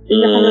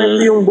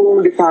 Hindi yung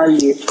buong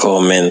detalye.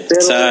 Comment.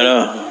 Pero, sa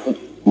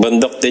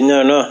bundok din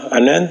yun,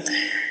 Ano yan?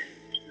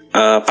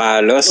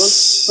 Palos.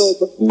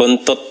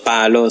 Buntot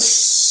Palos.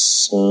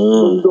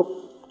 Bundok.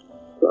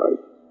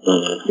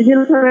 Hindi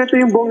na ito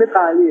yung buong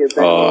detalye.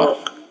 Pero,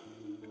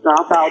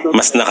 nakakatakot.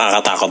 Mas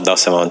nakakatakot daw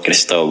sa Mount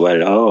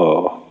Cristobal.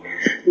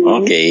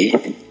 Okay.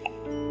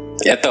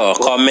 Ito,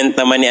 comment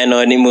naman ni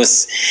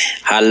Anonymous.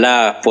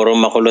 Hala, puro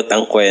makulot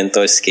ang kwento,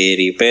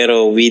 scary.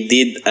 Pero we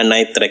did a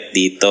night trek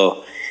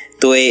dito.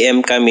 2 a.m.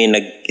 kami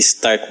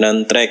nag-start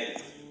ng trek.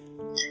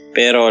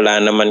 Pero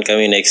wala naman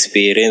kami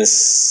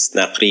na-experience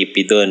na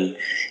creepy dun.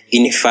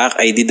 In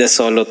fact, I did a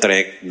solo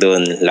trek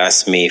dun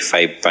last May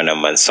 5 pa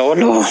naman.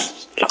 Solo?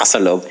 Lakas sa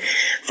loob.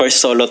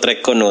 First solo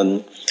trek ko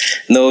nun.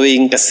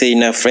 Knowing kasi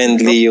na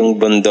friendly yung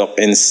bundok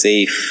and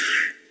safe.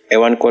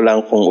 Ewan ko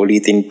lang kung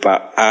ulitin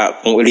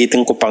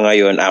ko pa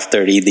ngayon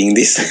after reading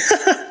this.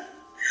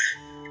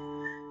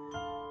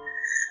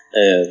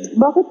 Ayan.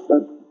 Bakit?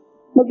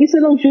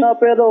 Mag-isa lang siya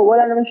pero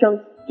wala naman siyang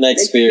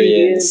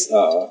na-experience.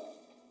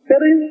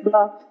 Pero yung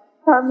iba,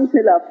 kami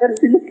sila, pero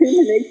sila kayo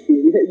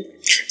na-experience.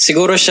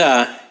 Siguro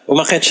siya,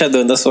 umakit siya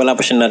doon, tapos wala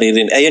pa siya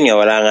naririnig. Ayun nga,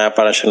 wala nga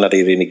para siya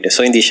naririnig.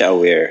 So, hindi siya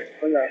aware.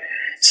 Wala.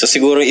 So,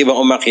 siguro yung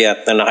ibang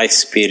umakyat na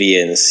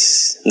naka-experience,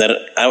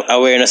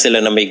 aware na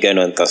sila na may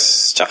ganun,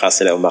 tapos tsaka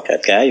sila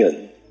umakyat. Kaya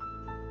yun.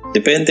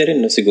 Depende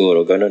rin,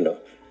 siguro. Ganun,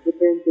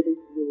 Depende rin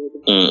siguro.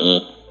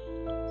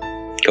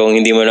 Kung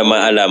hindi mo na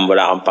maalam,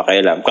 wala kang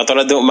pakialam.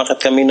 Katulad doon,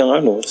 umakyat kami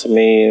ng sa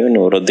may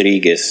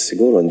Rodriguez.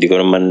 Siguro,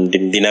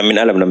 hindi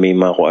namin alam na may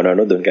mga kung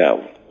ano doon. Kaya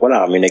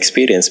wala kami na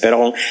experience. Pero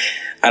kung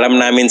alam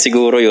namin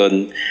siguro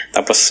yun,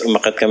 tapos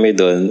umakyat kami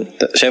doon,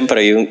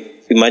 syempre, yung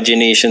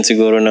imagination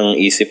siguro ng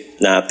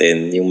isip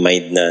natin, yung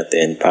mind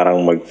natin,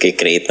 parang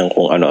mag-create ng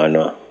kung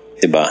ano-ano.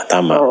 Diba?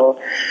 Tama? Oo.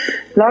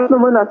 Lahat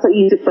naman nasa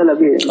isip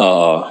talaga eh.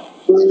 Oo.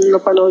 Kung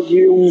napanood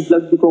yung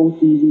vlog ni Kong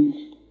TV,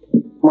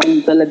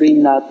 mind talaga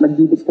yung lahat,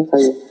 nagdidikta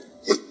sa'yo.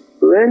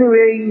 So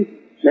anyway,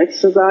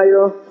 next na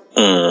tayo.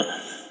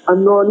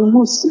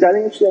 Anonymous.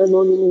 Galing si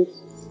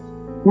Anonymous.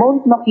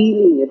 Mount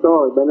Makiling.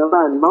 Ito, iba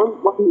naman. Mount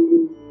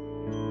Makiling.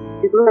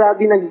 Ito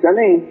lagi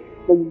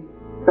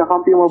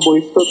nagkakampi yung mga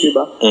boys to,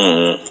 diba?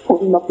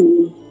 Mount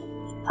Makiling.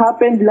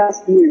 Happened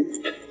last year.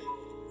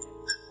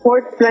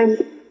 Fourth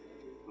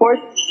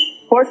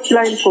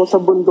line ko sa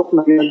bundok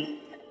na yun.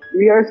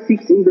 We are 6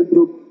 in the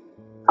group.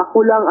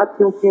 Ako lang at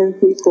yung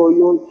fiancé ko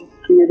yung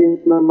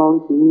experience na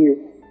mountaineer.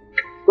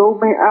 So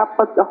may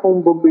 4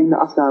 akong boboy na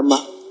kasama.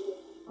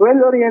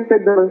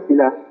 Well-oriented naman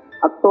sila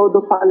at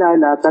todo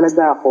paalala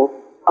talaga ako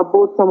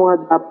about sa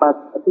mga dapat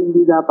at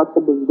hindi dapat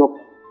sa bundok.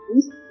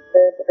 This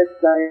is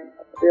line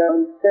at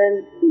around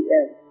 10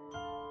 p.m.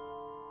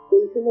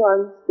 Station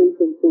 1,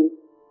 Station 2.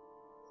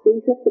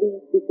 Station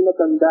 3, di ko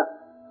natanda.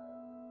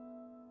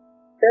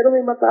 Pero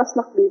may mataas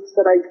na cliff sa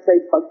right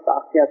side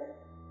pagpaakyat.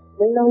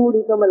 May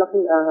nahuli na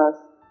malaking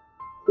ahas.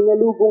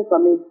 Sinalubong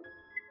kami.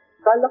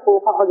 Kala ko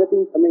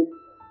kakagating kami.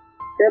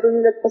 Pero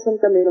nilagpasan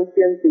kami ng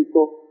fiancé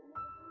ko.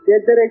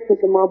 Diretso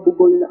sa mga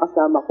buboy na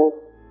kasama ko.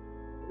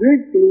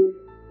 Weird thing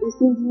is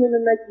hindi niya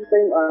na nakita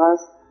yung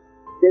ahas.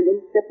 Then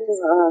umikat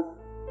yung ahas.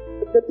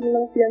 Pagdating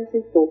ng fiancé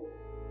ko,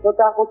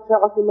 natakot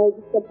siya kasi may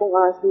 10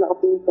 ahas na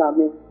nakatingin sa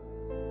amin.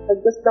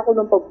 Nagbasta ko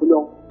ng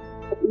pagpulong.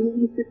 At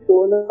iniisip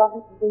ko na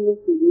bakit din yung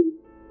tingin.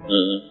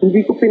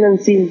 Hindi ko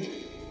pinansin.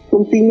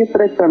 Continue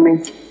thread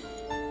kami.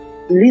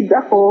 Lead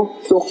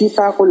ako, so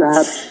kita ko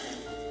lahat.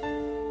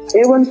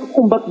 Ewan ko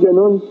kung ba't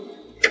ganun.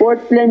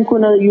 Fourth line ko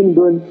na yun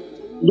doon.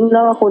 Doon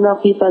lang ako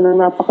nakita ng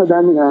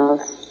napakadaming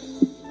ahas.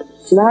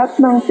 Lahat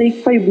ng take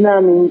 5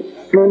 namin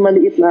may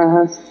maliit na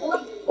ahas.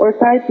 Or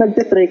kahit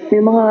nagtitrek,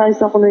 may mga ahas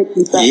ako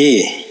nakikita.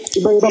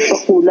 Iba-iba pa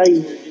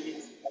kulay.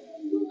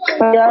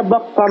 Kaya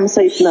back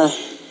campsite na.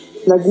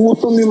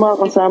 Nagutom yung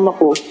mga kasama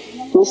ko.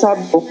 So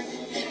sabi ko,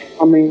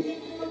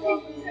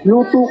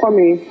 luto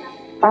kami,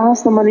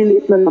 ahas na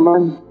maliliit na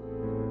naman.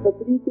 Sa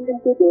 3 p.m.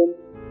 ko doon,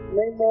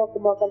 may mga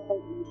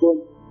kumakantang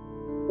ibon.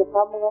 Saka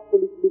mga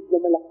kulit-lit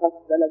na malakas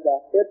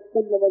talaga, pero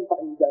full naman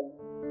pakinggan.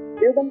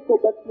 Ewan ko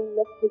ba't nung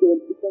last ko doon,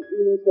 isang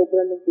inong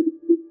sobrang ng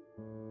kulit-lit.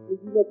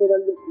 Hindi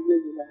natural yung inyo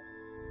nila.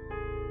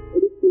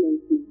 Ulit ko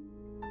lang siya.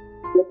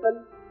 Lasal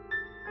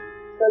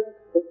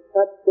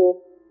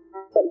ko,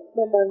 pait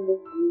naman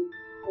ng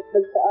at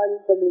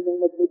nagpaalam kami ng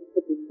mabuti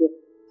sa bundok.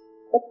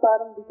 At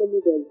parang di kami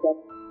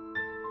welcome.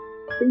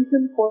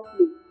 Station 4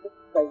 link,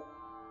 next time.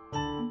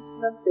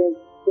 Ng 10,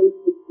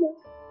 Facebook na.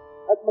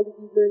 At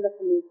mag-dealer na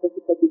kami sa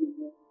pabili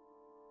niya.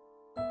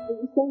 Yung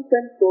isang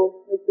friend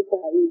ko,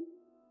 nagsasahin.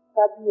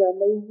 Sabi niya,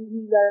 may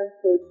hihila ang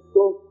search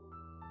ko.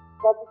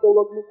 Sabi ko,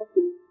 wag mo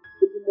kasi,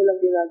 hindi mo lang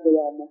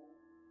ginagawa mo.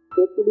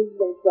 So, tuloy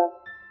lang siya.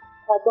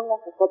 Habang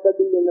ako,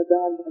 katabi na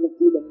nagahanda ng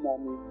ulam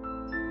namin.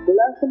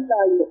 Wala siyang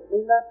layo,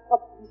 may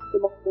nakakapis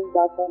tumakbong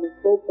bata ng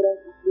sobrang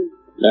itim.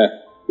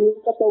 Yung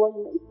katawan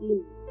niya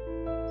itim.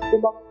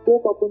 Tumakbo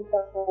papunta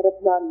sa harap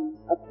namin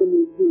at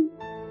tumigil.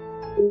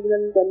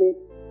 Tingnan kami,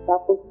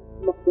 tapos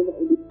tumakbo na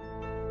ulit.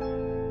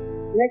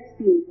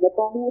 Next scene,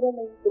 napamura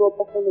na yung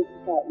tropa ko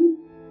nagsasain.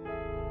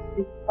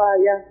 Di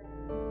kaya.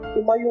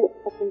 Tumayo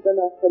papunta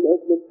na sa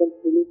loob ng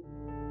pagsulit.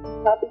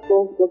 Sabi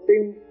ko, huwag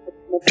kayong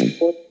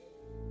matakot.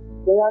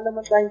 Wala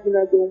naman tayong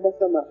ginagawang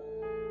masama.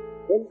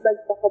 And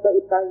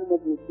nagpakabait tayong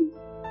mabuti.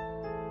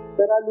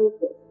 Tara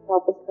luto,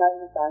 tapos kain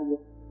na tayo.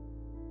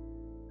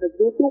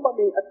 Nagluto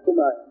kami at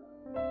kumain.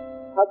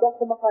 Habang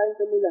kumakain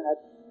kami lahat,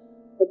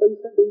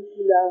 sabay-sabay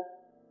sila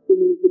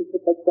tumigil sa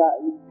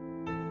pagkain.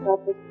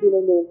 Tapos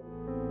tinanong,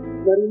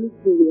 narinig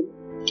ko yun?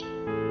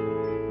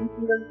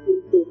 Hindi lang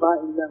sila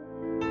kain lang.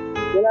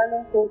 Wala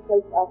nang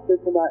social after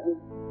kumain.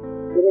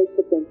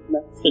 Diretso tent na.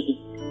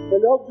 Sa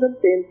loob ng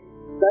tent,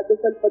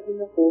 dadasal pa din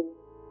ako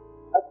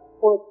at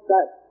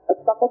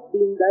takot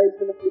din dahil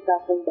sa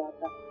nakita kong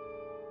bata.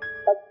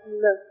 Pag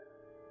na,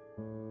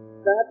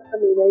 lahat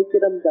kami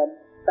nakikiramdam,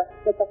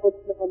 takot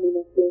na kami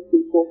ng fiancé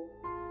ko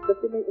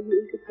kasi may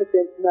umiikot sa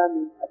tent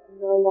namin at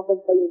hinahawakan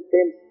pa yung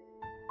tent.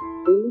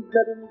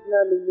 Narinig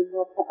namin yung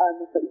mga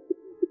paano sa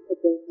isip-isip sa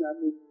tent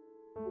namin.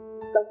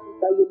 At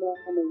kita yung mga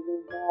kamay na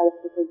nahawak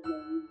sa tent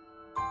namin.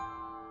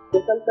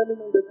 Dasal kami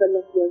ng dasal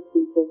ng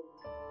fiancé ko.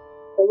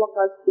 Sa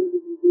wakas,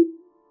 pinigil.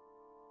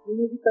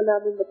 Hindi ka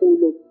namin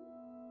matulog.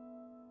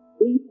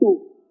 Day 2,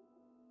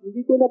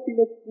 hindi ko na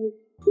pinupush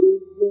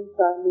yung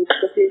sa amin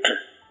kasi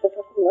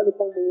kung ano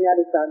pang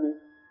nangyayari sa amin.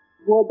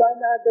 Bumaba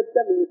na agad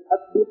kami at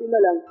buti na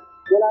lang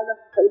wala na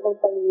sa ibang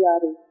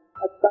pangyayari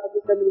at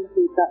bago kami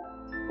nakita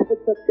bukod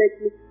sa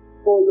technique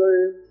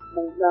color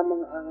na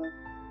mga ahas.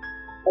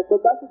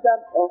 Pagbaba sa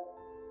jump off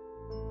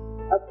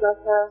at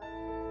nasa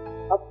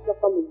up na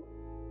kami,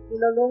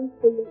 tinanong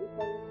ko yung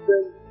isang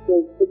friend ko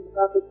kung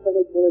bakit sa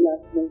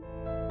last night.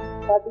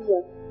 Sabi niya,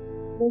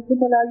 medyo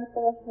malayo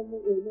pa nga siya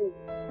ng ulo.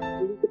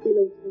 Hindi ko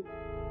pinansin.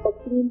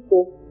 Pagtingin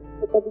ko,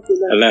 Katabi ko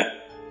lang. Ala.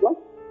 What?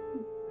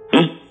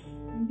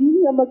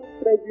 Hindi niya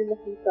mag-spread yung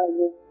nakita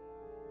niya.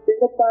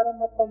 Pero para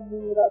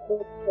mapamura at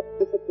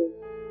magpapasapin,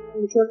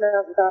 I'm sure na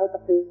nakakaroon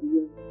ako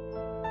yun.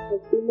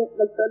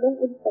 Nagtanong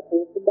ulit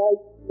ako kung bakit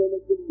sila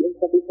nagpilihan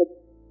sabi sa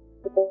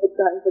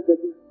pagkain sa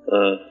gabi.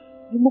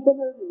 Hindi mo ba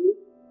narinig?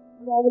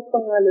 Tumawag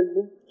pangalan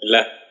mo.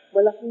 Ala.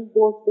 Malaking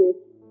boses,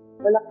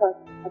 malakas,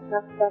 at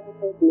nakakasama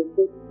sa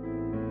boses.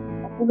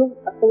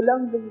 Ako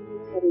lang yung hindi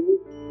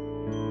narinig.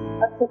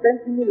 At sa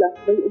tent nila,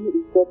 may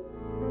umiikot.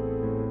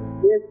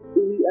 Yes,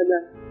 uwian na.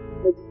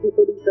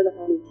 Nagtutuloy ka na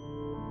kami.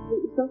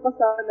 Yung isang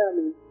kasama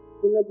namin,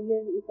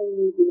 sinabihan yung isang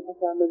newbie na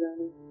kasama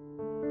namin.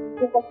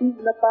 So kasi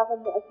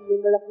napakan mo at yung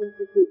malaking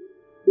susi.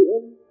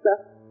 Doon sa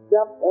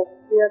jump-off,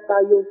 kaya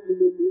tayo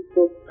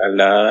lumilito.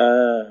 Ala.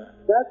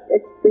 That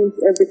explains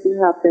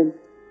everything happened.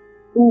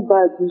 Too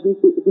bad,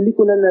 hindi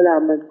ko na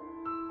nalaman.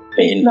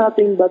 It's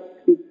nothing but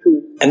speak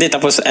truth. Hindi,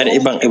 tapos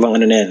ibang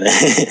ano na yan.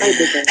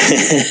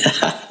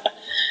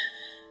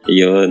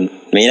 Yun.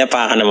 May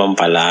napaka naman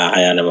pala,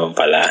 kaya naman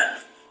pala.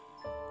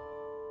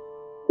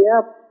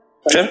 Yep.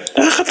 Pero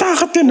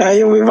nakakatakot yun ha.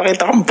 Yung may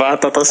makita kang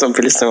bata, tapos ang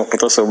bilis na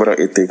maputo, sobrang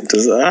itim.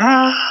 Tapos,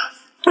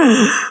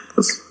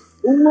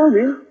 Oo nga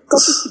rin.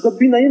 Tapos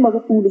gabi na yun,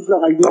 matutulog na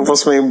kayo.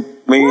 Tapos may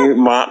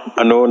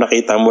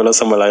nakita mo lang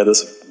sa malayo,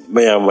 tapos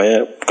maya,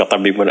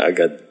 katabi mo na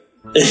agad.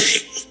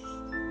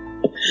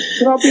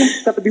 Grabe yung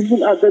katabi mo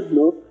na agad,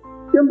 no?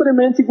 Siyempre,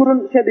 man,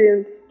 siguro siya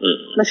din,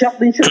 na-shock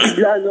din siya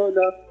bigla, no?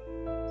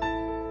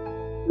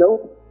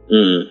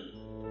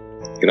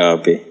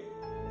 Grabe.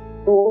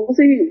 Oo,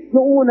 kasi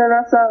noong una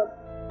nasa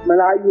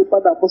malayo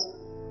pa, tapos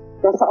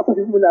nasa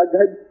katabi mo na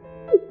agad.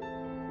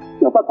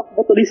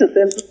 Napatakbo tuloy sa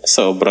tent.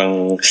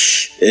 Sobrang,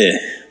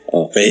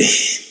 okay.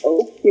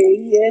 Okay,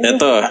 yan.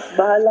 Ito.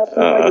 Bahala po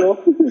kayo.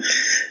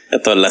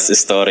 Ito, last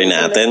story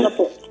natin.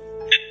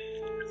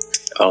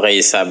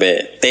 Okay,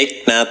 sabi,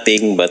 Take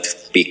Nothing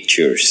But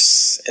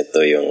Pictures.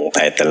 Ito yung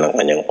title ng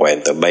kanyang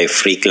kwento by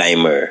Free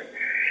Climber.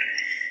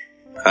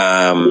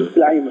 Free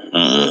Climber.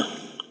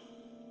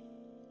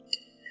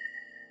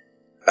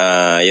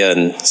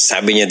 Yun,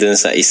 sabi niya dun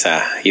sa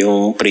isa,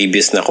 yung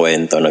previous na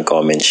kwento,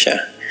 nag-comment siya.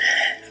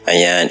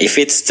 Ayan, if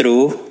it's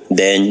true,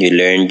 then you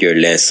learned your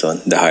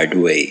lesson the hard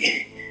way.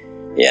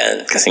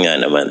 Yan, kasi nga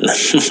naman.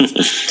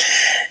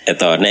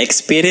 Ito,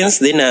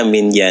 na-experience din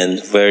namin yan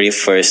very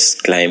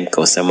first climb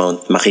ko sa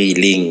Mount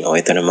Makiling.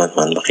 Ito naman,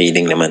 Mount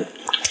Makiling naman.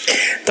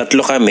 3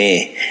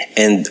 kami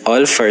and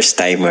all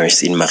first-timers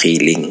in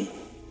Makiling.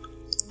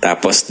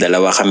 Tapos 2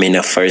 kami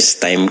na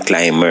first-time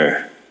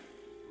climber.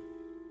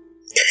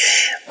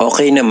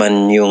 Okay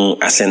naman yung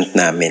ascent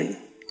namin.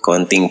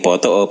 Konting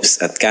photo ops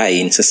at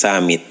kain sa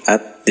summit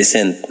at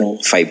descent ng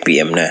 5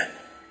 p.m. na.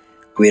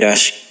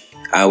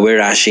 We're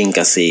rushing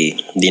kasi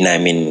di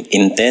namin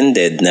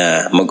intended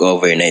na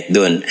mag-overnight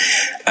dun.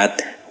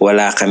 At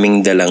wala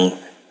kaming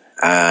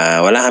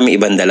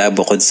ibang dala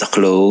bukod sa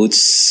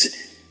clothes,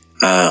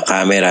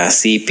 camera,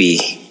 CP,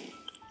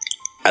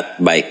 at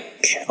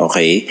bike.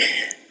 Okay?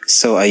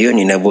 So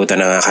ayun,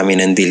 inabutan na nga kami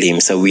ng dilim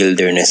sa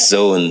wilderness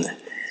zone.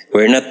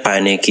 We're not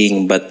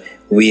panicking but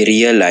we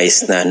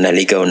realized na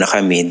naligaw na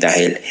kami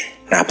dahil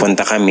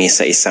napunta kami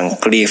sa isang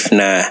cliff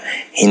na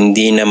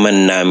hindi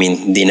naman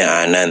namin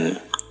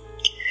dinaanan.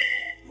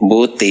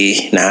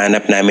 Buti,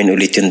 nahanap namin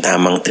ulit yung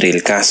tamang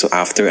trail kaso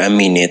after a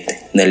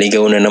minute,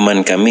 naligaw na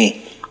naman kami.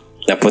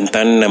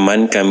 Napunta na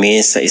naman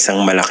kami sa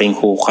isang malaking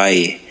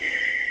hukay.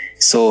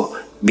 So,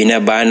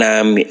 binaba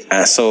namin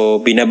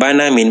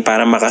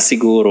para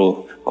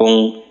makasiguro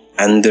kung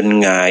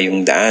andun nga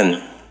yung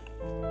daan.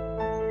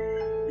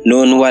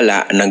 Noon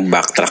wala,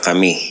 nag-backtrack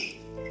kami.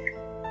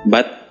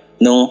 But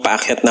nung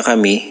paakyat na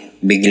kami,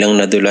 biglang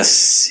nadulas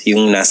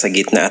yung nasa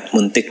gitna at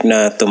muntik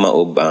na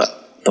tumaob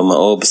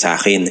sa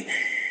akin.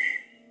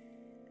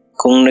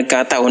 Kung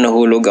nagkataon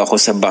nahulog ako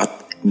sa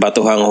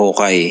batuhang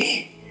hukay,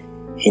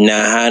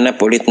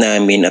 hinahanap ulit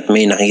namin at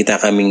may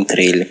nakita kaming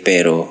trail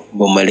pero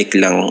bumalik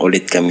lang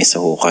ulit kami sa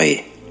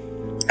hukay.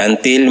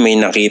 Until may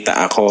nakita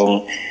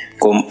akong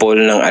kumpol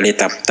ng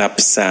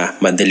alitap-tap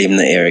sa madilim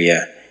na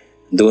area.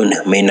 Doon,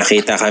 may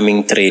nakita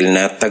kaming trail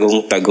na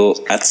tagong-tago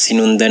at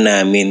sinundan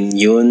namin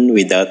yun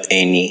without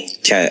any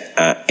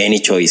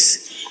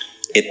choice.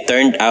 It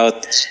turned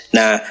out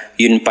na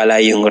yun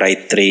pala yung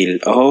right trail.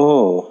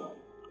 Oh,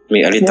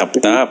 may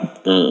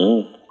alitap-tap.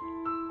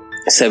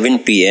 7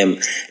 p.m.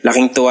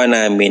 Laking tuwa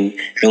namin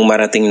nung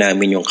marating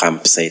namin yung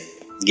campsite.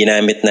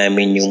 Ginamit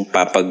namin yung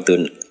papag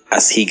dun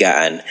as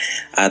higaan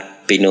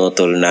at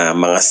pinutol na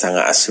mga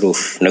sanga as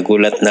roof.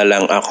 Nagulat na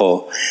lang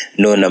ako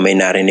noon na may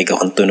narinig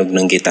akong tunog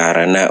ng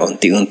gitara na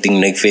unti-unting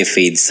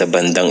nagfe-fade sa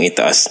bandang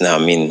itaas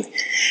namin.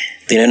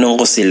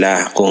 Tinanong ko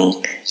sila kung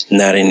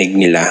narinig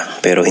nila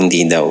pero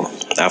hindi daw.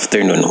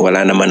 After nun,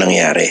 wala naman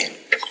nangyari.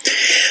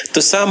 To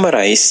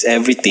summarize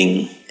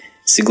everything,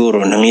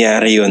 siguro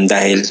nangyari yun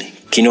dahil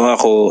kumuha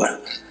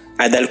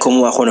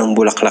ko ng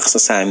bulaklak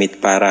sa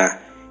summit para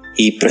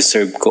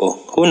i-preserve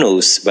ko. Who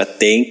knows? But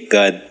thank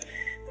God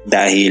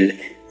dahil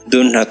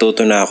doon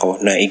natuto na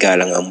ako na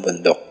igalang ang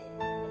bundok.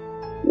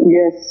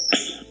 Yes.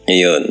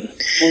 Ayun.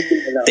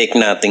 Take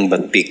nothing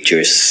but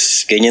pictures.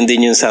 Ganyan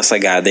din yung sa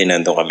Sagada.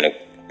 Nandun kami,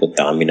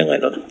 nagpunta kami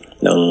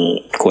ng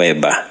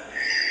kuweba.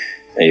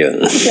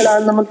 Ayun.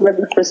 Kailangan naman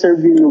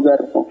preserve yung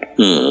lugar ko.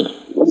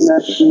 Huwag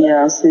natin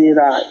niya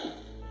sirain.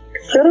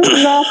 Pero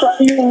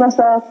yung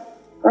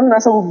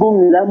nasa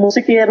bubong nila,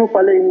 musikero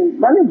pala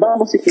yung,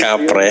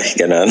 musikero? Kapre,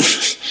 ganun.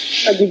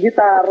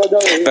 Nagigitara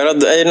daw eh. Pero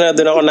ayun na,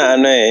 doon ako na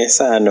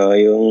sa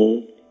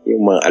yung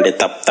mga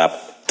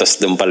alitap-tap. Tapos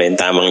doon pala yung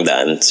tamang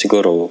daan.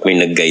 Siguro may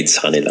nag-guide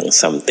sa kanilang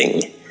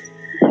something.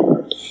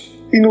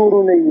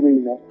 Tinuro na yung way,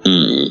 no?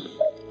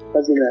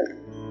 Kasi na.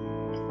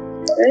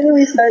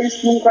 Anyways, guys,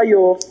 kung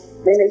kayo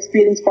may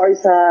na-experience pa kayo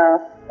sa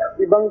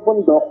ibang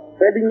bundok,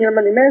 pwede nyo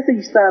naman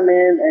i-message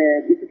namin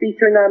and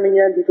ipipicture namin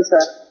yan dito sa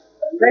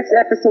next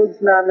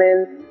episodes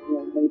namin.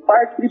 May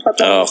part 3 pa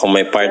to. Kung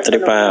may part 3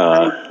 pa.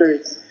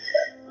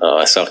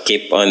 So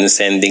keep on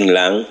sending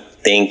lang.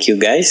 Thank you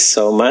guys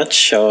so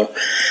much. So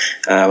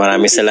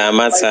maraming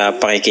salamat sa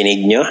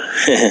pakikinig nyo.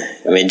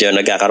 Medyo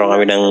nagkakaroon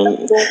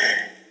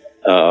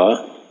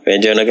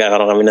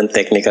kami ng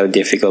technical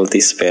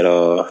difficulties,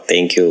 pero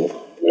thank you.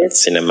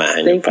 Yes.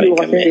 Sinamahan niyo pa rin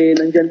kami. Thank you kasi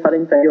nandyan pa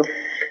rin tayo.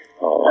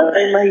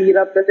 Ay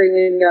mahirap kasi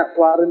ngayon nga,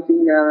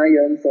 quarantine nga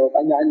ngayon. So,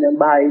 kanya-kanyang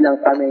bahay lang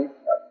kami.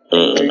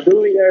 We're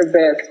doing our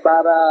best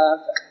para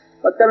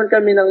magkaroon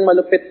kami ng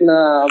malupit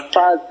na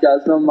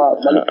podcast,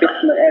 malupit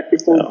na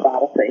episode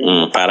para sa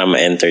inyo. Para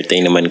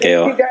ma-entertain naman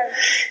kayo.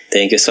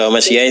 Thank you so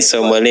much guys.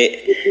 So muli,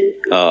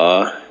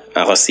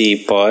 ako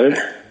si Paul.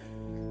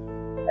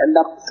 And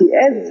ako si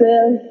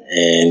Edsel.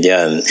 And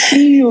yan.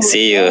 See you.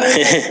 See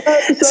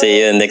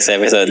you next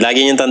episode.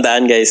 Lagi niyong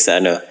tandaan guys,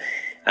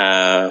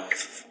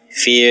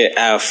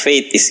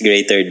 faith is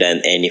greater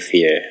than any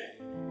fear.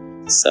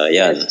 So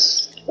yan.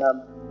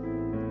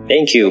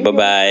 Thank you.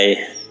 Bye-bye.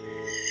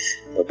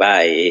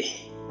 Bye-bye.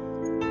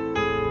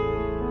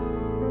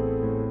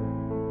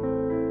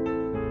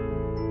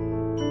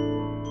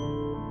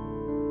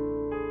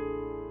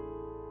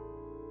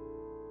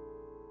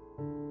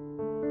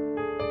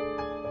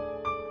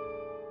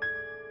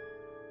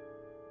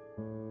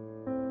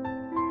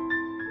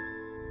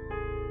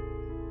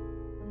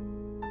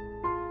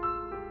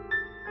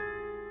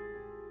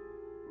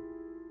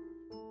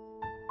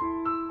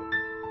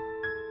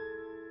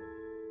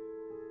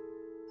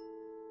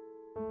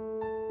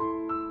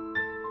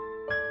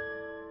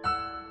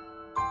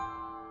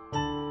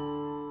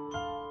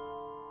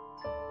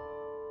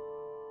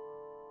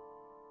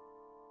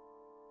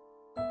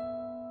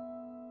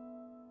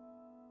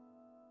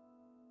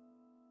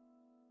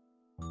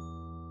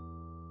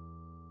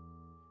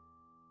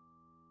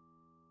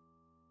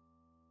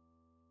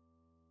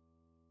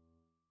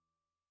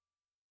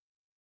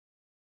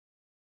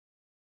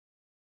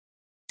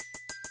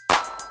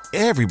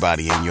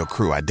 Everybody in your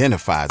crew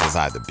identifies as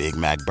either Big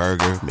Mac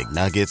Burger,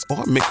 McNuggets,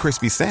 or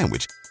McCrispy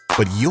Sandwich.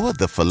 But you're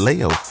the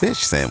Filet-O-Fish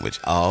Sandwich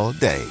all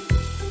day.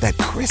 That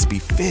crispy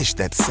fish,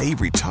 that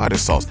savory tartar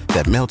sauce,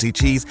 that melty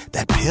cheese,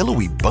 that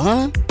pillowy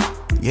bun.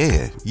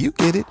 Yeah, you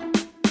get it.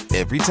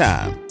 Every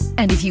time.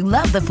 And if you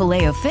love the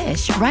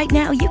Filet-O-Fish, right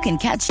now you can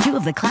catch two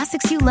of the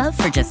classics you love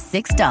for just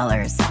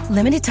 $6.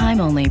 Limited time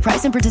only.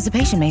 Price and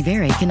participation may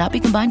vary. Cannot be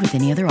combined with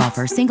any other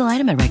offer. Single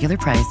item at regular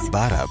price.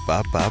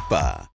 Ba-da-ba-ba-ba.